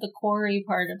lot of the Corey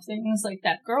part of things. Like,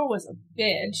 that girl was a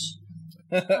bitch.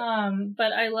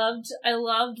 But I loved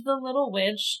the little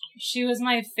witch. She was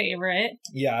my favorite.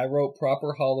 Yeah, I wrote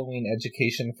proper Halloween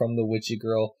education from the witchy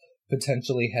girl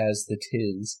potentially has the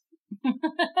tiz.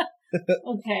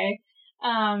 Okay.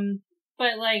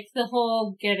 But, like, the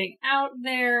whole getting out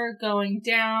there, going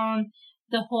down,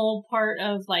 the whole part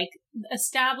of, like,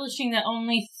 establishing that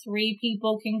only 3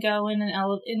 people can go in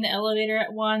in the elevator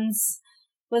at once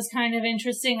was kind of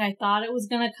interesting. I thought it was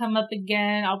going to come up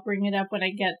again. I'll bring it up when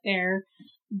I get there.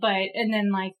 And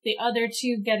then, like, the other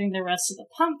 2 getting the rest of the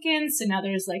pumpkins. So now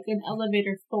there's, like, an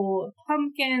elevator full of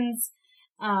pumpkins.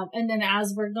 And then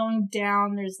as we're going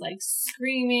down, there's, like,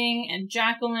 screaming and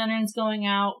jack-o'-lanterns going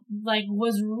out. Like,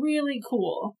 was really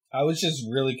cool. I was just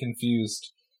really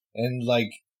confused. And,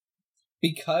 like,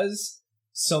 because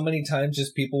so many times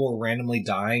just people were randomly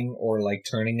dying or, like,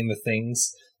 turning into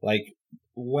things, like,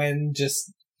 when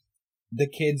just the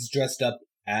kids dressed up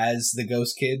as the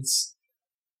ghost kids,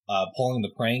 pulling the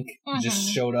prank, just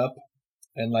showed up,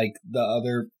 and, like,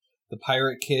 the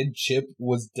pirate kid, Chip,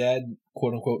 was dead,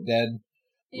 quote-unquote dead.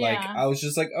 Yeah. Like, I was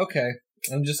just like, okay,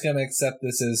 I'm just gonna accept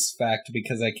this as fact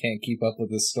because I can't keep up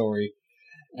with this story.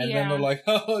 And then they're like,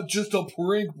 haha, just a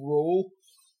prank, bro.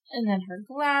 And then her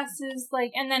glasses,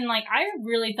 like, and then, like, I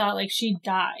really thought, like, she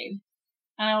died.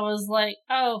 And I was like,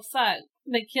 oh, fuck,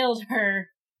 they killed her.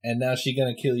 And now she's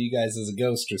gonna kill you guys as a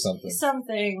ghost or something.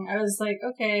 Something. I was like,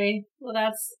 okay, well,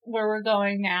 that's where we're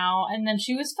going now. And then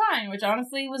she was fine, which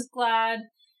honestly was glad.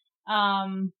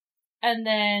 And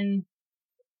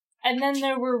then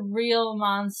there were real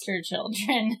monster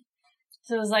children.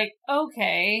 So it was like,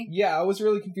 okay. Yeah, I was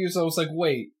really confused. I was like,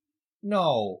 wait,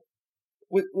 no.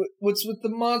 What's with the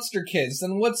monster kids?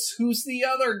 And who's the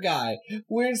other guy?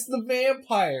 Where's the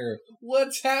vampire?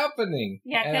 What's happening?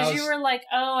 Yeah, because you were like,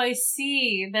 oh, I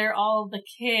see. They're all the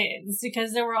kids.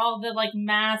 Because there were all the, like,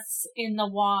 masks in the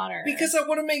water. Because that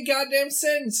would have made goddamn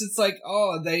sense. It's like,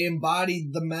 oh, they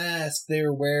embodied the mask they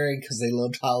were wearing because they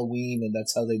loved Halloween and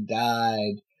that's how they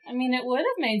died. I mean, it would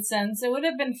have made sense. It would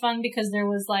have been fun because there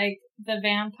was, like, the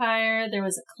vampire, there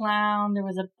was a clown, there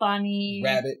was a bunny.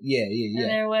 Rabbit, yeah. And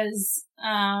there was,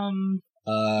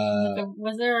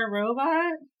 was there a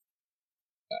robot?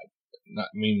 I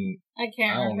mean, I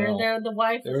can't remember. The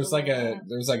wife. There was like a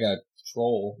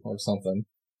troll or something.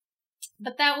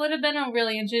 But that would have been a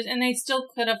really interesting, and they still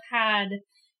could have had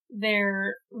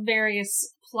their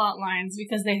various plot lines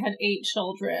because they had 8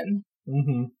 children.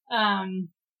 Mm-hmm.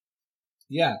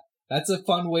 Yeah, that's a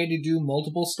fun way to do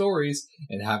multiple stories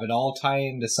and have it all tie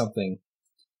into something.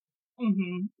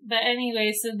 Mm-hmm. But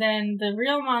anyway, so then the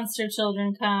real monster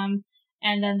children come,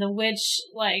 and then the witch,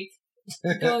 like,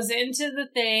 goes into the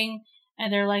thing,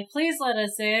 and they're like, please let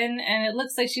us in, and it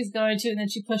looks like she's going to, and then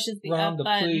she pushes the Rhonda, up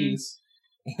button. Please.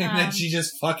 And then she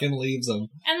just fucking leaves them.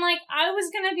 And, like, I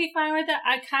was gonna be fine with that.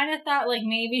 I kind of thought, like,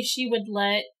 maybe she would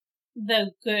let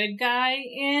the good guy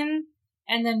in,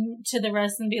 and then to the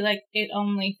rest and be like, it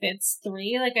only fits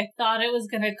 3. Like, I thought it was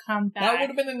gonna come back. That would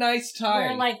have been a nice tie.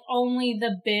 Where, like, only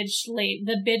the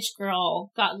bitch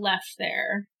girl got left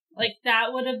there. Like,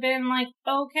 that would have been, like,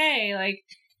 okay. Like,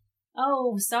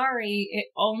 oh, sorry, it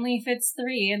only fits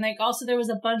 3. And, like, also there was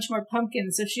a bunch more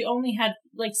pumpkins, so she only had,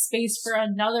 like, space for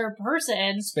another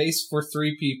person. Space for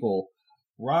 3 people.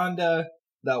 Rhonda,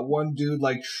 that one dude,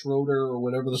 like, Schroeder or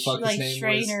whatever the fuck his name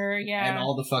Schrader, was. yeah. And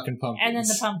all the fucking pumpkins. And then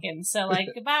the pumpkins. So,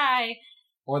 like, goodbye.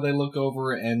 Or they look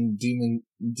over and Demon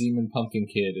Pumpkin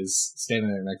Kid is standing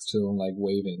there next to him, like,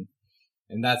 waving.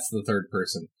 And that's the third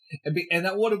person. And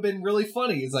that would have been really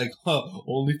funny. It's like,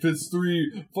 only fits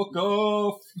 3. Fuck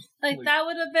off. Like, that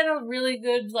would have been a really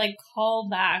good, like,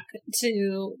 callback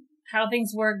to how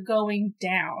things were going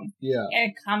down. Yeah.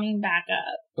 And coming back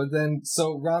up. But then,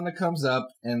 so Rhonda comes up,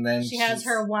 and then she has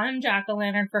her one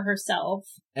jack-o'-lantern for herself.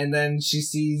 And then she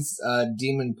sees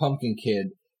Demon Pumpkin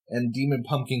Kid, and Demon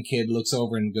Pumpkin Kid looks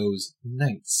over and goes,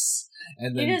 nice.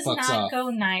 And then fucks off. He does not go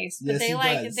nice. But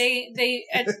yes,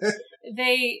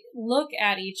 they look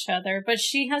at each other, but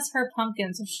she has her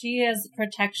pumpkin, so she has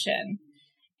protection.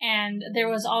 And there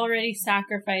was already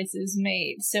sacrifices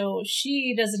made, so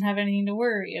she doesn't have anything to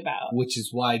worry about. Which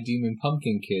is why Demon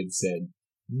Pumpkin Kid said,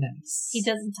 nice. He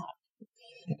doesn't talk.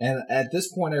 And at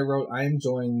this point I wrote, I'm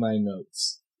enjoying my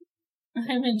notes.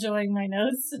 I'm enjoying my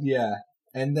notes. Yeah.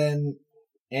 And then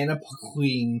Anna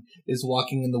Paquin is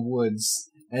walking in the woods,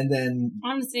 and then...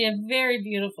 Honestly, a very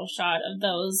beautiful shot of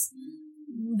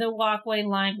the walkway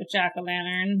lined with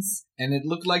jack-o'-lanterns. And it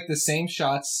looked like the same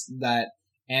shots that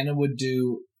Anna would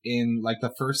do in, like,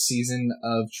 the first season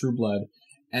of True Blood.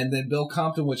 And then Bill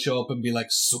Compton would show up and be like,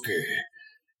 Suke.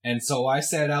 And so I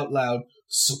said out loud,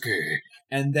 Suke.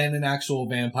 And then an actual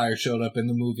vampire showed up in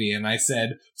the movie, and I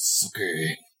said,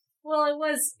 Suke. Well, it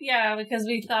was, yeah, because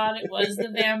we thought it was the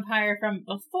vampire from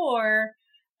before.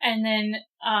 And then,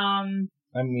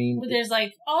 I mean, there's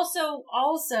like also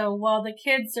while the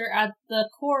kids are at the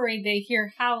quarry, they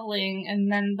hear howling,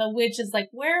 and then the witch is like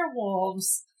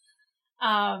werewolves.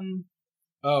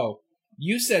 Oh,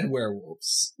 you said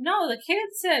werewolves. No, the kid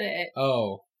said it.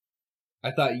 Oh,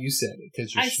 I thought you said it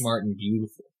because you're smart and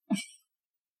beautiful.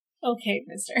 Okay,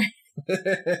 mister.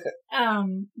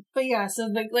 But yeah, so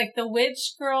the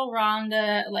witch girl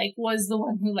Rhonda was the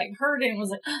one who heard it and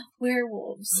was like, oh,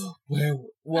 werewolves.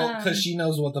 Well, because she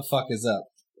knows what the fuck is up.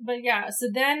 But yeah, so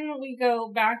then we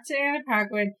go back to Anna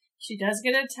Paquin. She does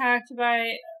get attacked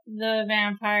by the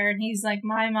vampire, and he's like,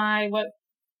 my, what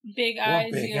big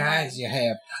eyes you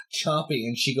have. Chompy,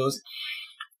 and she goes...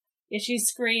 Yeah, she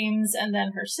screams, and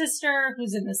then her sister,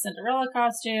 who's in the Cinderella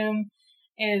costume,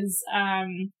 is,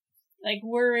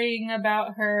 worrying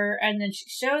about her, and then she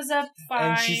shows up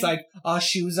fine. And she's like, oh,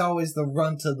 she was always the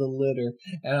runt of the litter.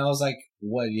 And I was like,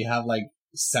 what, you have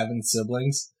 7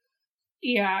 siblings?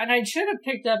 Yeah, and I should have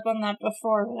picked up on that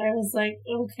before, but I was like,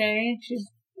 okay, she's...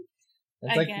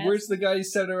 It's guess. Where's the guy you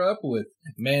set her up with?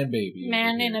 Man baby.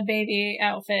 Man in a baby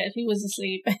outfit. He was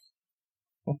asleep.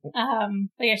 But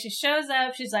yeah, she shows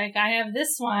up. She's like, I have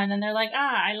this one. And they're like,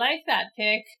 I like that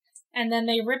pick. And then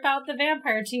they rip out the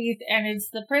vampire teeth, and it's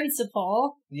the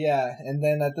principal. Yeah, and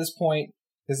then at this point,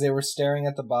 because they were staring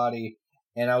at the body,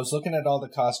 and I was looking at all the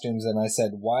costumes, and I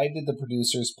said, why did the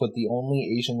producers put the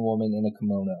only Asian woman in a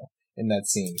kimono in that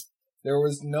scene? There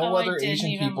was no other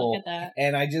Asian people,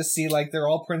 and I just see, they're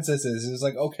all princesses. It was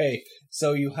like, okay,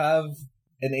 so you have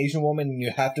an Asian woman, and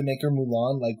you have to make her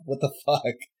Mulan? What the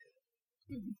fuck?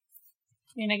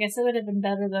 I mean, I guess it would have been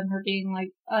better than her being,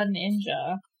 a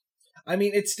ninja. I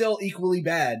mean, it's still equally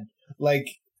bad.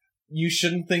 You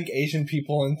shouldn't think Asian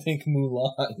people and think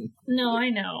Mulan. No, I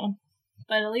know.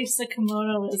 But at least the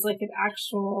kimono is, an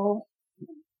actual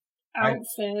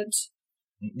outfit.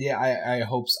 I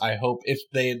hope if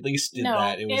they at least did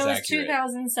that, it was accurate. It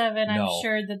was 2007. I'm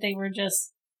sure that they were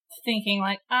just thinking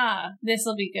this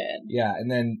will be good. Yeah, and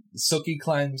then Sookie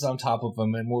climbs on top of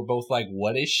him, and we're both like,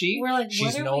 what is she? We're like,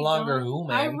 she's no longer who,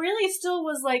 man? I really still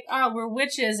was like, we're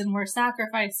witches and we're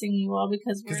sacrificing you all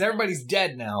because everybody's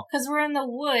dead now. Because we're in the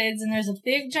woods and there's a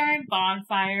big giant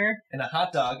bonfire. And a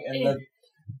hot dog, and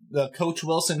the Coach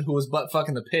Wilson who was butt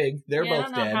fucking the pig, they're both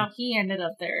dead. I don't know how he ended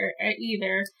up there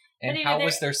either. And how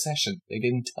was their session? They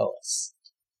didn't tell us.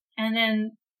 And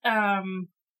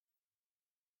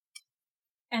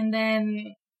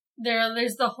then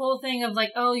there's the whole thing of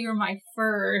oh, you're my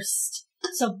first,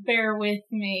 so bear with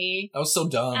me. That was so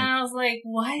dumb. And I was like,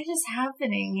 what is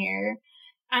happening here?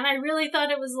 And I really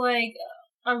thought it was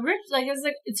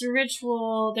it's a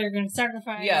ritual. They're going to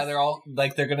sacrifice. Yeah, they're all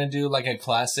they're going to do a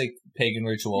classic pagan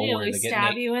ritual where they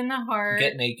stab you in the heart,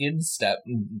 get naked,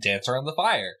 dance around the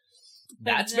fire.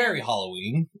 That's very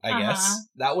Halloween, I guess.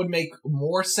 That would make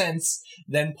more sense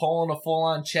than pulling a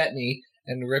full-on chutney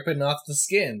and ripping off the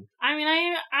skin. I mean,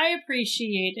 I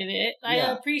appreciated it. Yeah.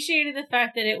 I appreciated the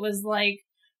fact that it was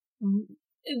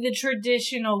the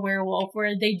traditional werewolf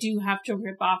where they do have to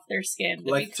rip off their skin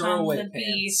to become the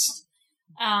beast.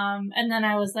 And then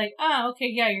I was like, oh,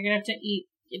 okay, yeah, you're gonna have to eat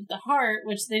the heart,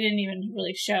 which they didn't even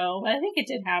really show. But I think it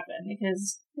did happen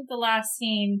because I think the last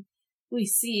scene we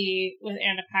see with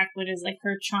Anna Paquin is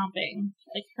her chomping,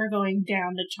 her going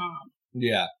down to chomp.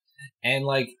 Yeah. And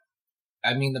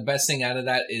the best thing out of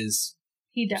that is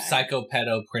he died.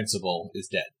 Psychopedo principal is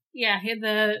dead. Yeah,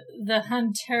 the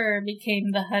hunter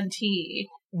became the huntee.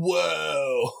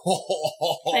 Whoa!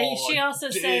 She also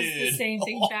says the same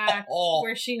thing back,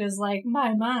 where she was like,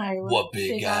 my, what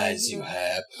big eyes you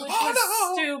have. Which was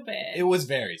stupid. It was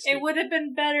very stupid. It would have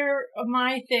been better,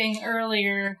 my thing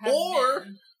earlier.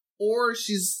 Or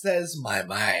she says, my,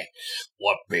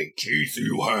 what big teeth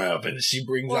you have, and she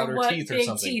brings out her teeth or something.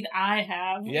 What big teeth I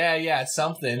have. Yeah,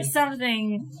 something.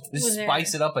 Just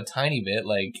spice it up a tiny bit,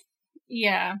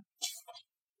 Yeah.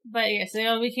 But yeah, so they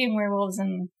all became werewolves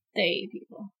and they ate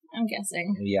people, I'm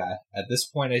guessing. Yeah, at this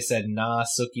point I said, nah,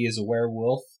 Sookie is a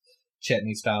werewolf.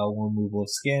 Chutney-style removal of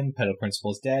skin. Pedo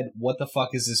Principal's dead. What the fuck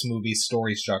is this movie's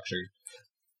story structured?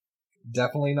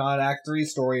 Definitely not Act 3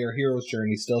 story or Hero's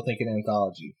Journey, still thinking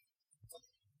anthology.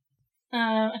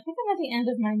 I think I'm at the end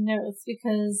of my notes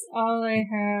because all I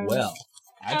have... Well,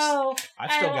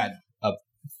 I've still got a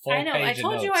full page of notes. I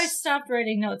told you I stopped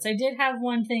writing notes. I did have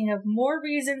one thing of more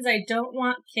reasons I don't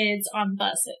want kids on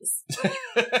buses. So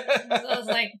I was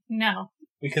like, no.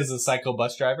 Because of the psycho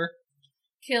bus driver?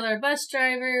 Killer bus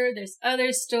driver. There's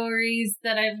other stories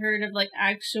that I've heard of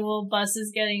actual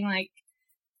buses getting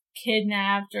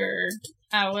kidnapped or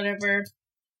whatever.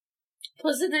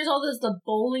 Plus, there's all the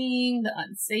bullying, the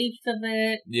unsafe of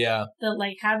it. Yeah. The,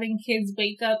 like, having kids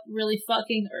wake up really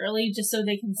fucking early just so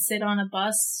they can sit on a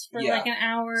bus for, like, an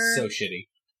hour. So shitty.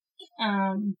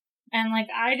 And, like,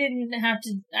 I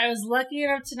was lucky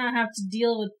enough to not have to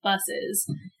deal with buses.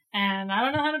 And I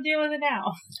don't know how to deal with it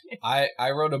now.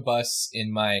 I rode a bus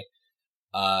in my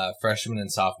freshman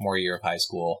and sophomore year of high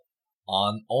school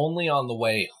only on the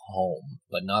way home,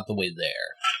 but not the way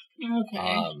there.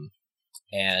 Okay.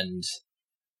 And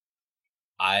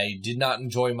I did not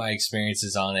enjoy my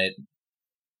experiences on it.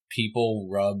 People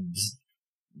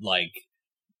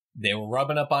they were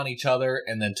rubbing up on each other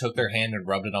and then took their hand and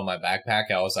rubbed it on my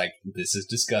backpack. I was like, this is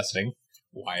disgusting.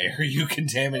 Why are you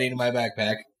contaminating my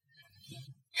backpack?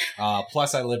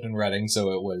 Plus, I lived in Reading,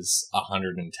 so it was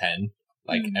 110,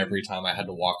 every time I had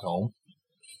to walk home.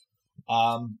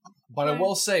 But I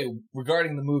will say,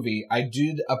 regarding the movie, I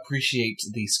did appreciate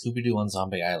the Scooby-Doo on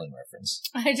Zombie Island reference.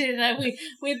 I did.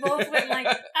 We both went like,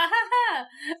 ah,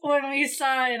 when we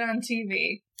saw it on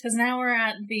TV. Because now we're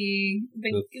at the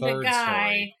third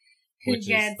guy story, who which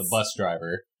gets... is the bus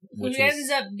driver. Who ends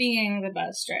up being the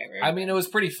bus driver. I mean, it was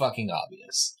pretty fucking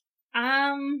obvious.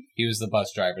 He was the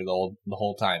bus driver the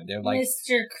whole time. They're like...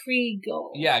 Mr.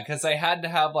 Kriegel. Yeah, because they had to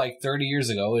have, 30 years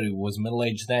ago, he was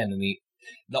middle-aged then, and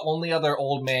the only other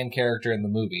old man character in the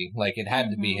movie, it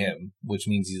had to be him, which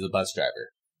means he's a bus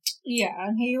driver. Yeah,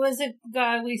 he was a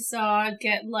guy we saw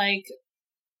get,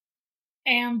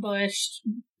 ambushed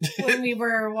when we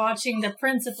were watching the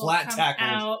principal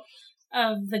out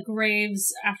of the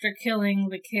graves after killing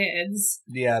the kids.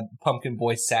 Yeah, Pumpkin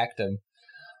Boy sacked him.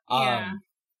 Yeah.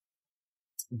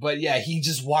 But yeah, he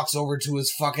just walks over to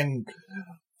his fucking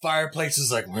fireplace,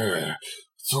 is like, man,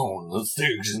 throwing the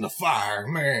things in the fire,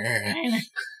 man.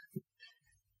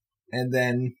 And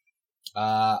then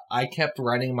I kept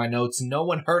writing my notes, no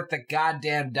one hurt the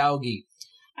goddamn doggy.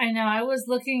 I know, I was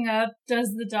looking up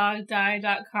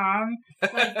doesthedogdie.com,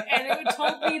 and it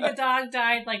told me the dog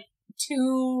died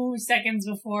 2 seconds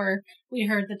before we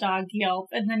heard the dog yelp,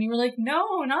 and then you were like,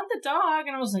 no, not the dog,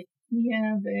 and I was like,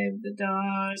 yeah, babe, the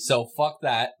dog. So fuck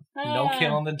that. No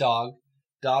killing the dog.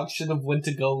 Dog should have went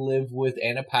to go live with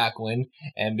Anna Paquin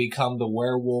and become the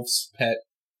werewolf's pet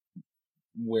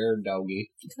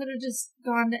were-doggy. Could have just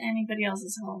gone to anybody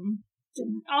else's home.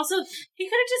 Also, he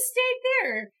could have just stayed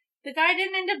there. The guy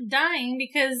didn't end up dying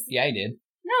because... Yeah, he did.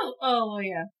 No. Oh,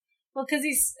 yeah. Well, because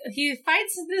he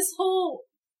fights this whole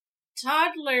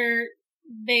toddler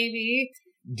baby...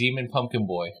 Demon Pumpkin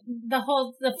Boy. The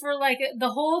whole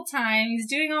time, he's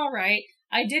doing all right.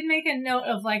 I did make a note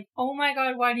of oh my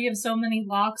god, why do you have so many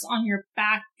locks on your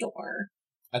back door?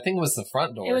 I think it was the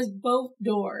front door. It was both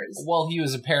doors. Well, he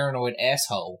was a paranoid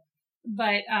asshole.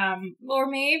 But, or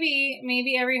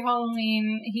maybe every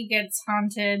Halloween he gets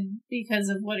haunted because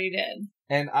of what he did.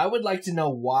 And I would like to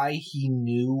know why he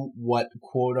knew what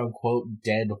quote-unquote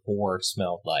dead whore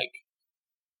smelled like.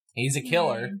 He's a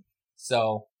killer,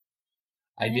 so...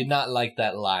 I did not like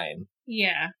that line.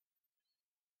 Yeah.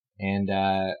 And,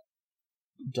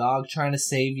 dog trying to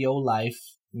save your life.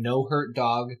 No hurt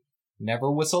dog. Never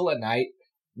whistle at night.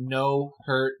 No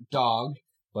hurt dog.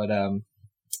 But,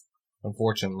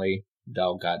 unfortunately,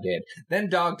 dog got dead. Then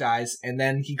dog dies, and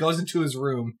then he goes into his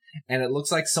room, and it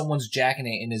looks like someone's jacking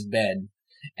it in his bed.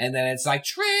 And then it's like,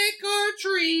 trick or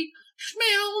treat,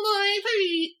 smell my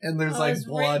feet. And there's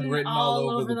blood written all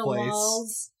over the place.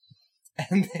 Walls.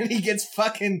 And then he gets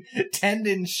fucking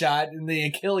tendon shot in the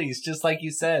Achilles, just like you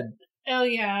said. Oh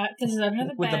yeah, because it's under the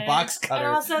bed. With the box cutter.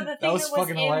 And also the thing that was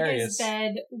fucking in hilarious. his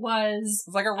bed was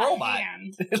like a robot.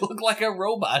 Hand. It looked like a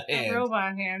robot hand. A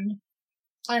robot hand.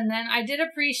 And then I did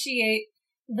appreciate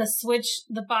the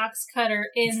box cutter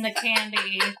in the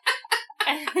candy.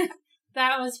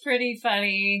 That was pretty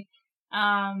funny.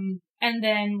 And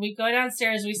then we go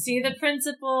downstairs, we see the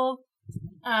principal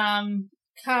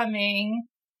coming.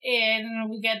 And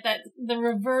we get the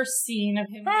reverse scene of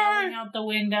him yelling out the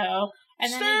window,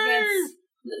 and then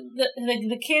he gets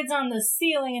the kids on the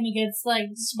ceiling, and he gets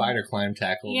spider climb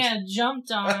tackles. Yeah,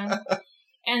 jumped on,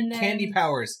 and then candy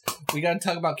powers. We gotta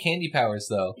talk about candy powers,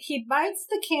 though. He bites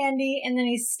the candy, and then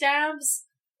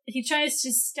he tries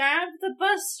to stab the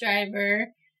bus driver,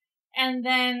 and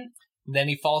then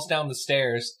he falls down the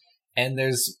stairs, and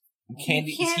there's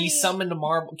candy. He summoned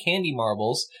candy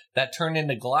marbles that turn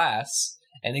into glass.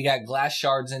 And he got glass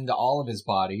shards into all of his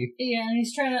body. Yeah, and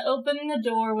he's trying to open the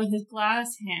door with his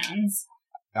glass hands.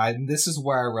 This is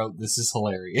where I wrote, this is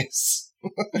hilarious.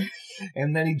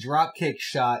 And then he dropkick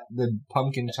shot the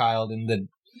pumpkin child and the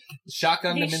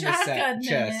shotgunned him in the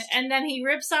chest. And then he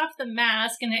rips off the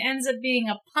mask, and it ends up being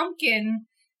a pumpkin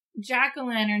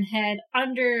jack-o'-lantern head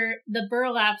under the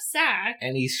burlap sack.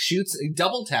 And he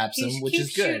double taps him, which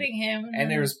is good. Shooting him.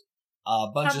 And there's a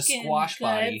bunch of squash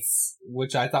body,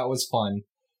 which I thought was fun.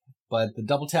 But the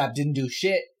double tap didn't do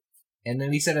shit. And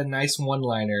then he said a nice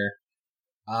one-liner.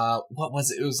 What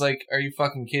was it? It was like, "Are you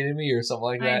fucking kidding me?" or something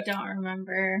like that. I don't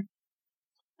remember.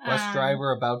 Bus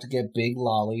driver about to get big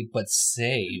lolly, but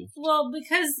saved. Well,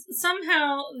 because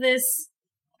somehow this...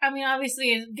 I mean,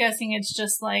 obviously, I'm guessing it's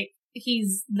just like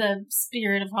he's the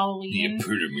spirit of Halloween. The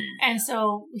epitome. And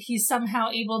so he's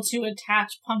somehow able to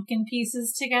attach pumpkin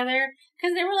pieces together.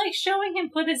 Because they were like showing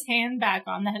him put his hand back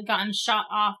on that had gotten shot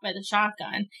off by the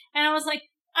shotgun. And I was like,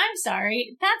 I'm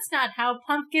sorry, that's not how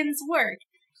pumpkins work.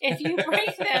 If you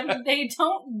break them, they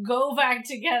don't go back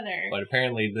together. But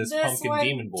apparently this pumpkin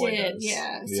demon boy does.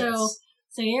 Yeah. Yes.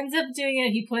 So he ends up doing it.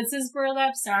 He puts his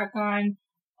burlap sack on.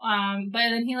 But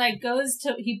then he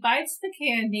he bites the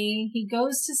candy. He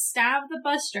goes to stab the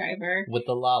bus driver. With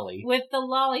the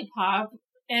lollipop.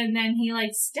 And then he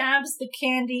stabs the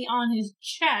candy on his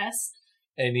chest.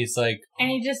 And he's like...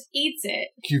 And he just eats it.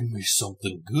 Give me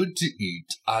something good to eat.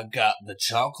 I got the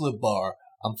chocolate bar.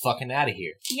 I'm fucking out of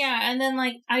here. Yeah, and then,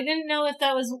 I didn't know if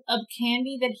that was a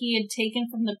candy that he had taken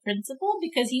from the principal,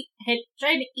 because he had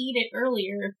tried to eat it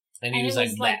earlier. And he was like,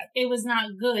 it was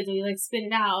not good, so he, spit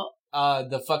it out.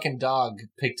 The fucking dog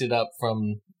picked it up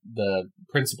from the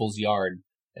principal's yard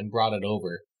and brought it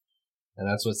over. And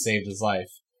that's what saved his life.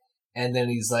 And then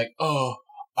he's like, "Oh,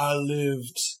 I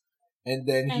lived." And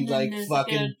then he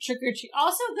fucking... trick or treat.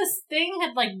 Also, this thing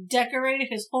had decorated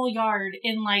his whole yard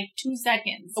in 2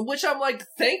 seconds. Which I'm like,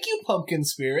 thank you, pumpkin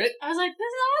spirit. I was like, this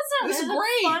is awesome. This is There's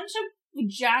great. A bunch of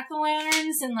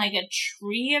jack-o'-lanterns and a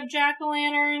tree of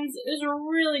jack-o'-lanterns. It was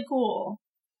really cool.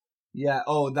 Yeah,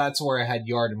 that's where I had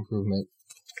yard improvement.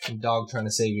 A dog trying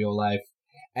to save your life.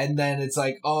 And then it's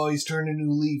like, oh, he's turned a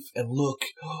new leaf. And look,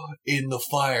 in the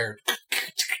fire...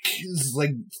 It's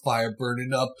fire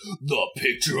burning up the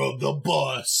picture of the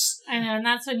bus. I know, and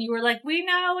that's when you were like, we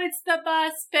know it's the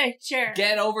bus picture.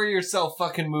 Get over yourself,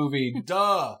 fucking movie.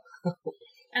 Duh.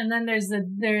 And then there's the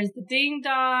ding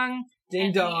dong.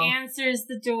 Ding dong. He answers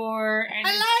the door, and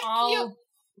I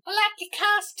like your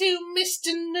costume,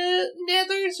 Mr.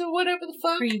 Nethers, or whatever the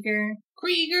fuck. Krieger.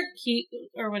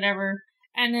 Or whatever.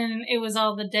 And then it was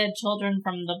all the dead children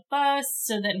from the bus,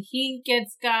 so then he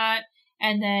gets got.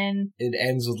 And then... It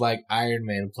ends with, Iron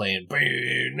Man playing... Well,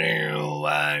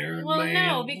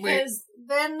 no, because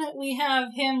then we have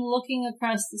him looking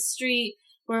across the street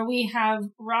where we have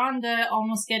Rhonda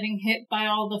almost getting hit by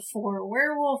all the 4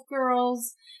 werewolf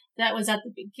girls. That was at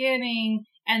the beginning.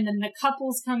 And then the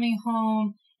couple's coming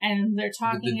home. And they're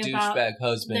talking about... The douchebag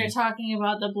husband. They're talking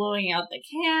about the blowing out the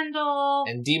candle.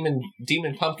 And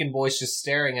Demon Pumpkin Boy's just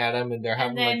staring at him, and they're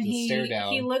having, the stare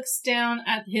down. He looks down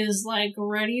at his,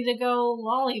 ready-to-go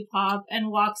lollipop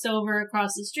and walks over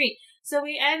across the street. So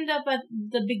we end up at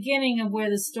the beginning of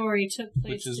where the story took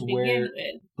place, which is to where begin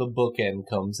with. The bookend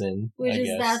comes in,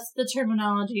 That's the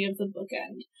terminology of the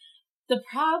bookend. The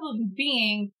problem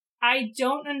being, I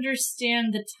don't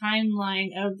understand the timeline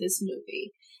of this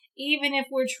movie. Even if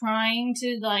we're trying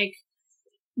to,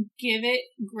 give it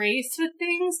grace with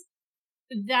things,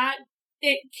 that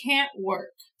it can't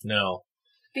work. No.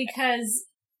 Because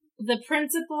the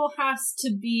principal has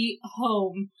to be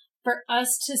home for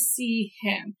us to see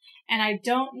him. And I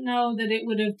don't know that it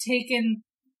would have taken,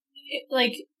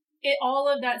 all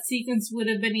of that sequence would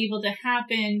have been able to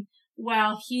happen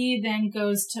while he then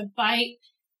goes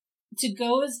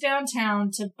downtown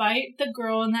to bite the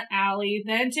girl in the alley,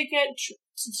 then to get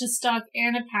to stalk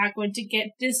Anna Paquin, to get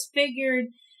disfigured.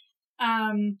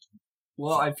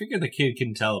 Well, I figure the kid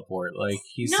can teleport.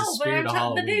 He's the spirit of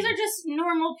Halloween. But these are just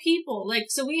normal people.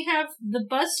 So we have the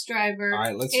bus driver. All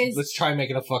right, let's try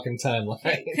making a fucking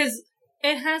timeline. Because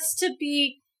it has to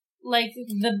be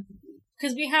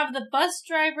because we have the bus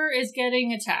driver is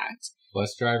getting attacked.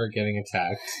 Bus driver getting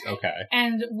attacked. Okay.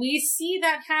 And we see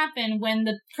that happen when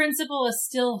the principal is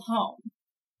still home.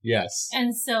 Yes.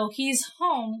 And so he's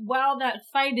home while that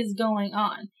fight is going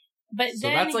on. But so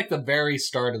then, that's the very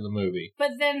start of the movie.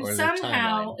 But then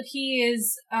somehow he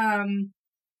is, no,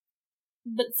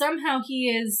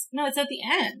 it's at the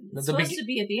end. It's supposed to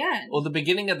be at the end. Well, the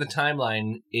beginning of the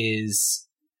timeline is,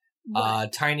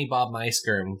 Tiny Bob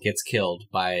Meisker gets killed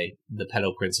by the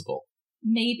pedo principal.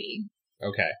 Maybe.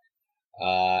 Okay.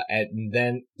 And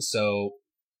then,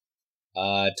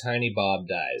 Tiny Bob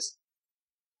dies.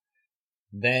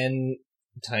 Then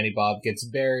Tiny Bob gets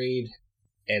buried,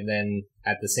 and then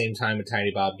at the same time of Tiny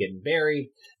Bob getting buried,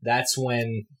 that's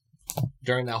when,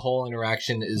 during that whole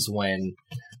interaction, is when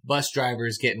bus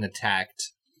driver's getting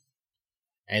attacked,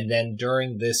 And then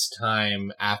during this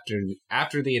time,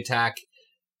 after the attack,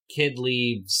 Kid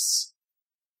leaves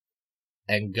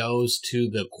and goes to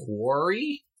the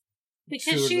quarry?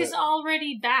 Because she's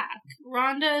already back.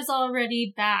 Rhonda is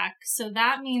already back. So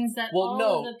that means that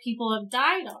of the people have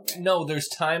died already. No, there's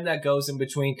time that goes in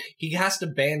between. He has to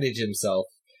bandage himself.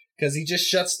 Because he just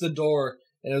shuts the door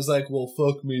and it was like, well,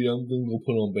 fuck me, I'm going to go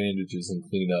put on bandages and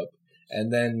clean up.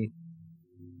 And then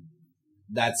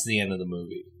that's the end of the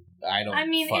movie.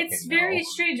 It's very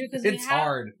strange because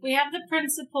we have the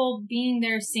principal being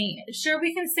there seeing it. Sure,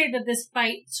 we can say that this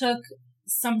fight took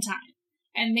some time.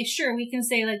 And make sure we can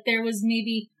say, like, there was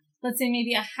maybe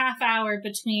a half hour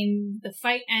between the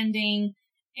fight ending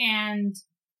and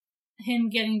him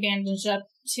getting bandaged up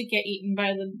to get eaten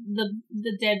by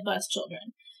the dead bus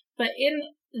children. But in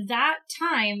that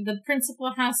time, the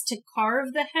principal has to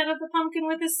carve the head of the pumpkin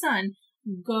with his son,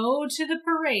 go to the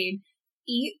parade,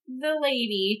 eat the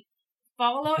lady,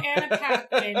 follow Anna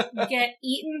Paquin, get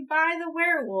eaten by the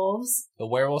werewolves. The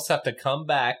werewolves have to come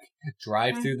back,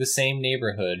 drive through the same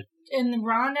neighborhood. And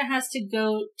Rhonda has to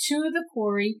go to the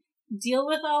quarry, deal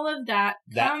with all of that,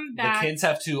 come back. The kids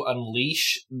have to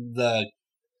unleash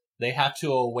they have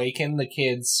to awaken the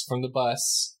kids from the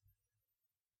bus,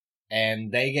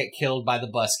 and they get killed by the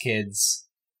bus kids.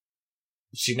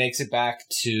 She makes it back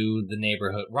to the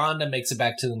neighborhood. Rhonda makes it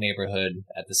back to the neighborhood.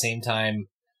 At the same time,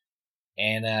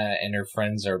 Anna and her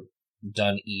friends are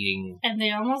done eating. And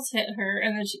they almost hit her,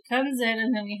 and then she comes in,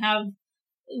 and then we have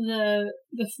the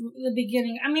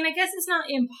beginning. I mean, I guess it's not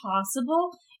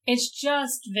impossible. It's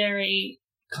just very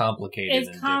complicated.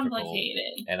 It's complicated.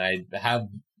 Difficult. And I have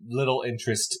little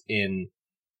interest in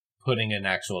putting an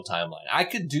actual timeline. I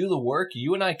could do the work.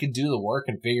 You and I could do the work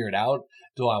and figure it out.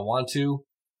 Do I want to?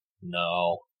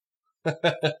 No.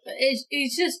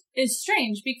 It's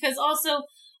strange because also,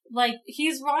 like,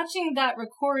 he's watching that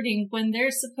recording when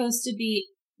they're supposed to be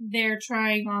there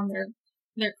trying on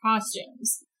their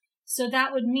costumes. So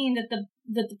that would mean that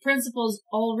the principal's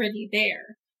already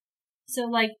there. So,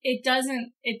 like, it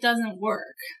doesn't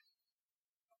work.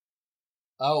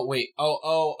 Oh, wait.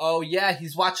 Oh, yeah,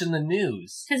 he's watching the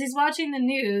news. Because he's watching the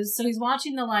news, so he's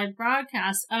watching the live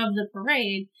broadcast of the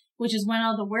parade, which is when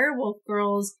all the werewolf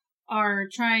girls are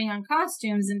trying on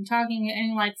costumes and talking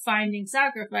and, like, finding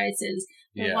sacrifices.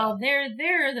 But while they're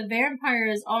there, the vampire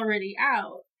is already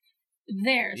out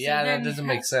there. So yeah, that doesn't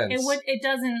make sense. It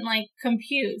doesn't, like,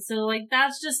 compute. So, like,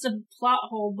 that's just a plot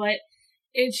hole, but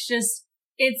it's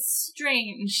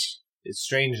strange. It's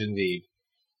strange indeed.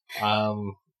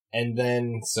 And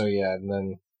then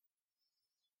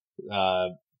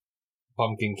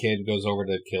Pumpkin Kid goes over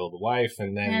to kill the wife,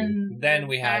 and then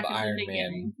we have Iron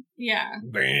Man. Yeah.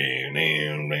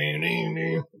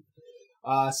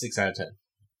 6 out of 10.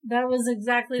 That was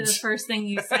exactly the first thing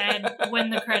you said when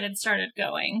the credits started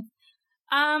going.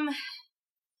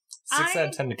 6 out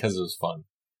of 10 because it was fun.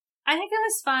 I think it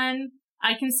was fun.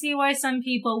 I can see why some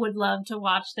people would love to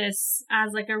watch this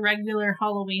as, like, a regular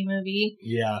Halloween movie.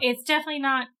 Yeah. It's definitely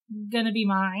not gonna be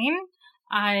mine.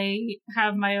 I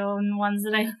have my own ones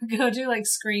that I go to, like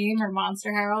Scream or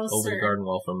Monster House. Over the Garden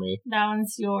Wall for me. That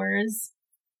one's yours.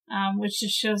 Which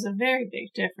just shows a very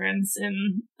big difference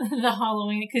in the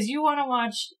Halloween. Because you want to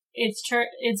watch it's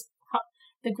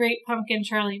The Great Pumpkin,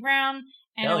 Charlie Brown,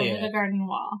 and Over the Garden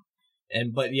Wall.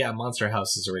 But yeah, Monster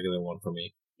House is a regular one for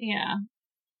me. Yeah.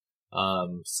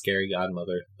 Scary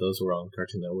Godmother. Those were on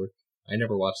Cartoon Network. I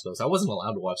never watched those. I wasn't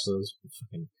allowed to watch those.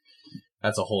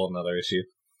 That's a whole another issue.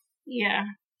 Yeah.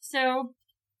 So,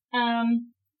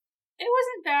 it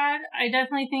wasn't bad. I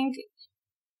definitely think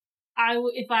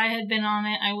if I had been on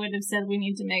it, I would have said we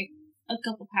need to make a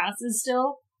couple passes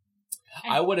still.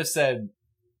 I would have said,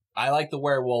 I like the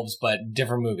werewolves, but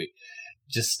different movie.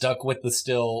 Just stuck with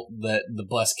the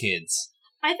bus kids.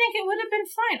 I think it would have been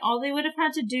fine. All they would have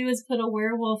had to do is put a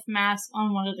werewolf mask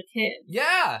on one of the kids.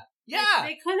 Yeah! Yeah! Like,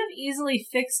 they could have easily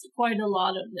fixed quite a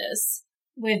lot of this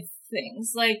with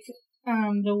things. Like,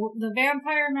 the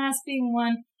vampire mask being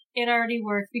one, it already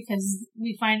worked because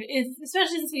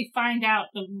especially since we find out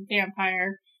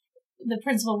the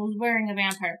principal was wearing a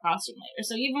vampire costume later.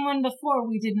 So even when before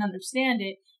we didn't understand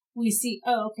it, we see,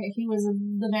 oh, okay, he was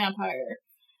the vampire.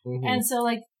 Mm-hmm. And so,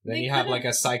 like... Then you have, like,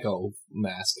 a psycho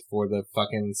mask for the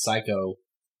fucking psycho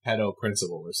pedo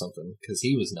principal or something, because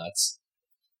he was nuts.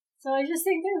 So I just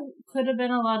think there could have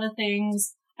been a lot of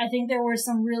things. I think there were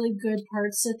some really good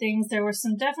parts to things. There were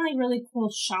some definitely really cool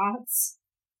shots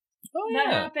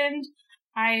that happened.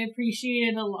 I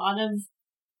appreciated a lot of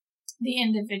the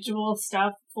individual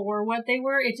stuff for what they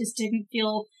were. It just didn't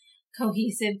feel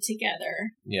cohesive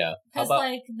together. Yeah. Because,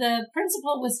 like, the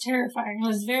principal was terrifying. I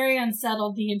was very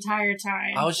unsettled the entire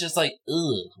time. I was just like,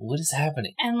 ugh, what is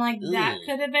happening? And, like, Ugh. that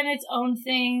could have been its own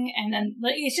thing. And then,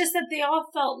 like, it's just that they all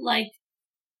felt like...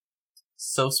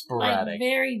 So sporadic. Like,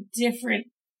 very different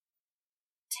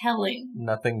telling.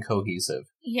 Nothing cohesive.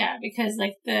 Yeah, because,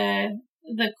 like, the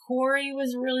quarry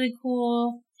was really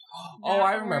cool. Oh,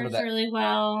 I remember that. Really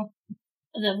well.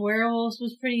 The werewolves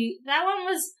was pretty... That one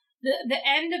was... The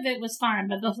end of it was fine,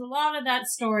 but a lot of that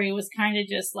story was kind of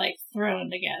just, like, thrown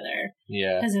together.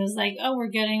 Yeah. Because it was like, oh, we're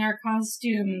getting our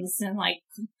costumes, and, like,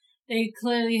 they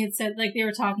clearly had said, like, they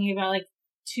were talking about, like,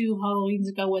 2 Halloweens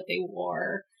ago what they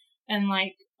wore, and,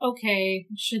 like, okay,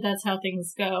 sure, that's how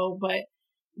things go, but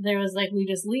there was, like, we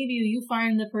just leave you, you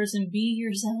find the person, be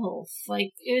yourself.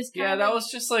 Like, it was kind of... Yeah, that was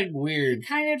just, like, weird.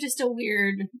 Kind of just a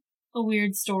weird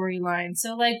storyline.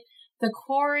 So, like, the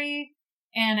quarry...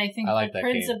 And I think the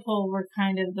principal were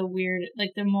kind of the weird,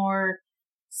 like the more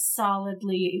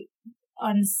solidly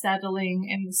unsettling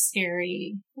and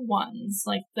scary ones.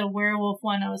 Like the werewolf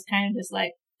one, I was kind of just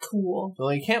like, cool.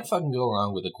 Well, you can't fucking go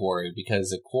wrong with a quarry because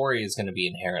the quarry is going to be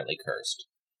inherently cursed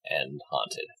and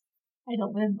haunted.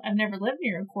 I've never lived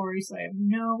near a quarry, so I have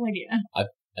no idea. I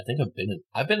think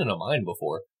I've been in a mine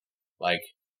before. Like,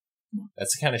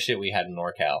 that's the kind of shit we had in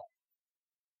NorCal.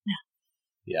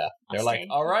 Yeah. They're like,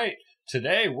 all right.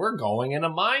 Today, we're going in a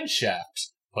mine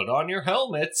shaft. Put on your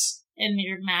helmets. And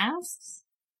your masks?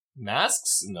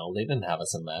 Masks? No, they didn't have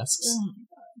us in masks. Oh my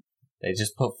god. They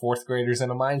just put 4th graders in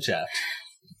a mine shaft.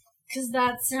 Because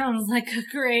that sounds like a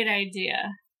great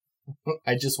idea.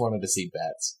 I just wanted to see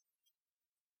bats.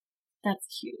 That's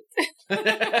cute. It's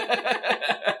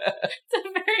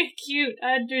a very cute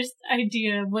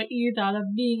idea of what you thought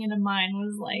of being in a mine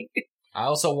was like. I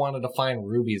also wanted to find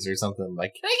rubies or something.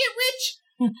 Like, can I get rich?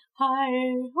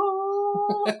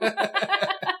 Hi-ho!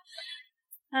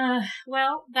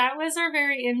 Well, that was our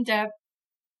very in-depth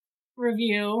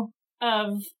review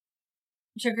of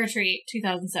Trick or Treat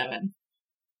 2007.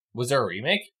 Was there a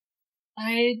remake?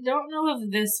 I don't know if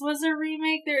this was a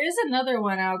remake. There is another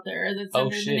one out there that's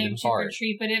under the name Trick or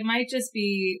Treat, but it might just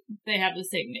be they have the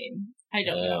same name. I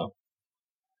don't know.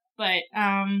 But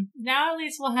now at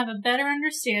least we'll have a better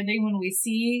understanding when we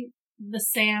see the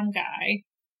Sam guy.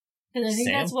 Because I think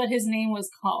that's what his name was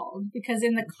called. Because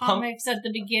in the comics at the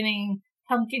beginning,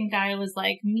 Pumpkin Guy was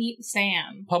like, meet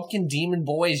Sam. Pumpkin Demon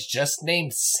Boy is just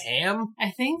named Sam?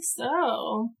 I think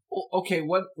so. Well, okay,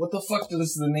 what the fuck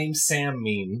does the name Sam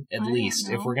mean, at least,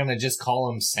 if we're gonna just call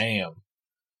him Sam?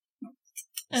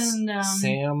 And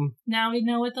Sam... Now we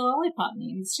know what the lollipop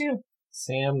means, too.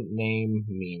 Sam name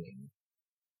meaning.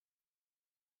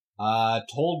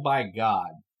 Told by God.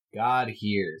 God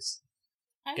hears.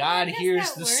 God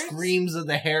hears the screams of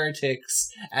the heretics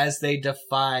as they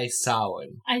defy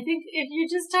Samhain. I think if you're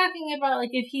just talking about, like,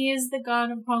 if he is the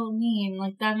god of Halloween,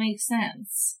 like, that makes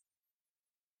sense.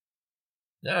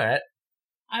 Alright.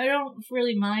 I don't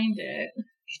really mind it.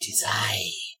 It is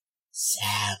I,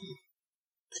 Sam,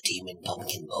 the demon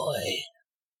pumpkin boy.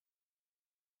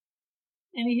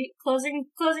 Any closing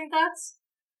thoughts?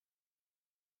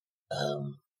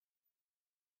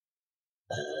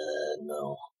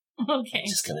 No. Okay. I'm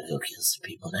just gonna go kill some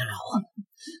people now.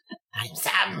 I'm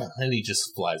Sam! And he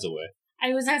just flies away.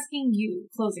 I was asking you,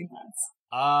 closing thoughts.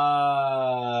 I'm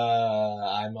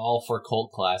all for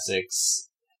cult classics.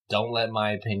 Don't let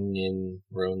my opinion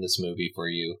ruin this movie for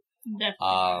you.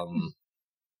 Definitely.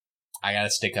 I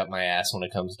gotta stick up my ass when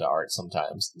it comes to art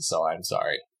sometimes, so I'm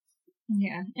sorry.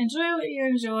 Yeah. Enjoy what you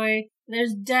enjoy.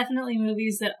 There's definitely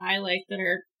movies that I like that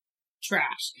are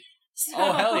trash. So,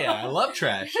 oh, hell yeah. I love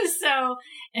trash. So,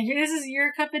 if this is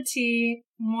your cup of tea,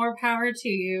 more power to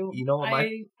you. You know what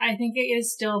I think it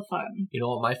is still fun. You know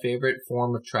what my favorite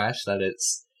form of trash that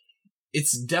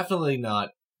it's definitely not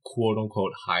quote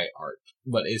unquote high art,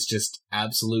 but it's just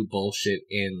absolute bullshit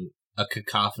in a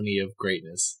cacophony of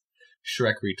greatness.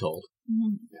 Shrek Retold.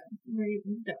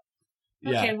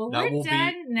 Okay, yeah, well, we're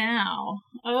done now.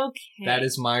 Okay. That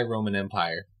is my Roman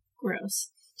Empire. Gross.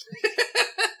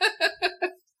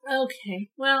 Okay,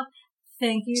 well,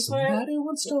 thank you Somebody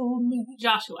once told me.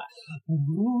 Joshua.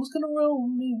 Who's gonna roll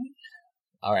me?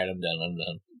 Alright, I'm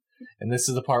done. And this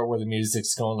is the part where the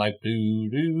music's going like doo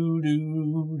doo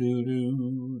doo doo doo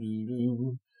doo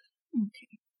doo.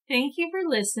 Okay. Thank you for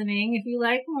listening. If you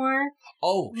like more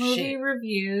movie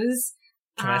reviews,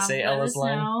 can I say Ella's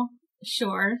line? Know.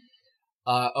 Sure.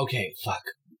 Okay, fuck.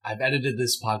 I've edited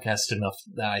this podcast enough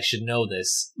that I should know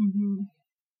this. Mm-hmm.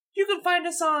 You can find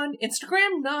us on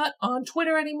Instagram, not on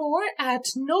Twitter anymore, at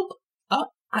nope.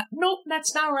 Nope,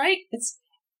 that's not right. It's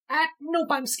at nope,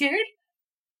 I'm scared.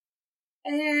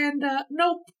 And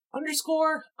nope, _I'm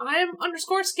 _scared.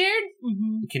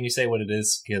 Mm-hmm. Can you say what it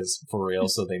is? Because for real,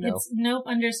 so they know. It's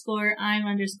nope_I'm_scared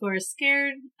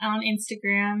on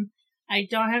Instagram. I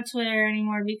don't have Twitter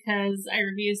anymore because I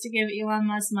refuse to give Elon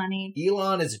Musk money.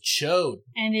 Elon is a chode.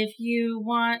 And if you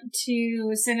want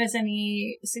to send us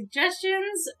any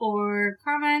suggestions or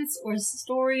comments or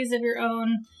stories of your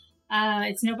own,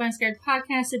 it's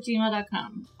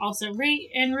nopeimscaredpodcast@gmail.com. Also, rate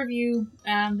and review.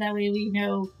 That way we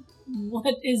know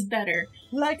what is better.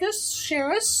 Like us,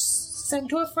 share us, send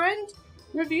to a friend,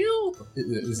 review.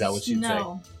 Is that what you'd say?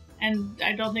 No. And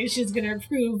I don't think she's going to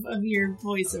approve of your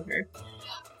voiceover.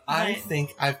 I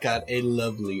think I've got a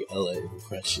lovely LA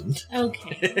impression.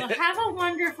 Okay. Well, have a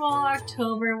wonderful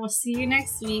October. We'll see you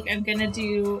next week. I'm going to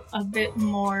do a bit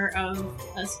more of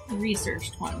a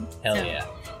researched one. Hell yeah.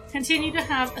 Continue to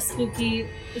have a spooky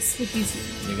season.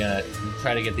 You're going to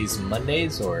try to get these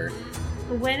Mondays or?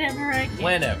 Whenever I can.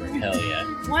 Whenever. Hell yeah.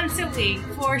 Once a week,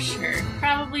 for sure.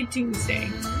 Probably Tuesday.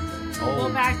 We'll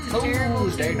go back to Terrible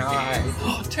Tuesday. Night.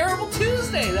 Terrible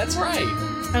Tuesday. That's right.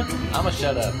 Okay. I'm going to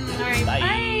shut up. All right. Bye.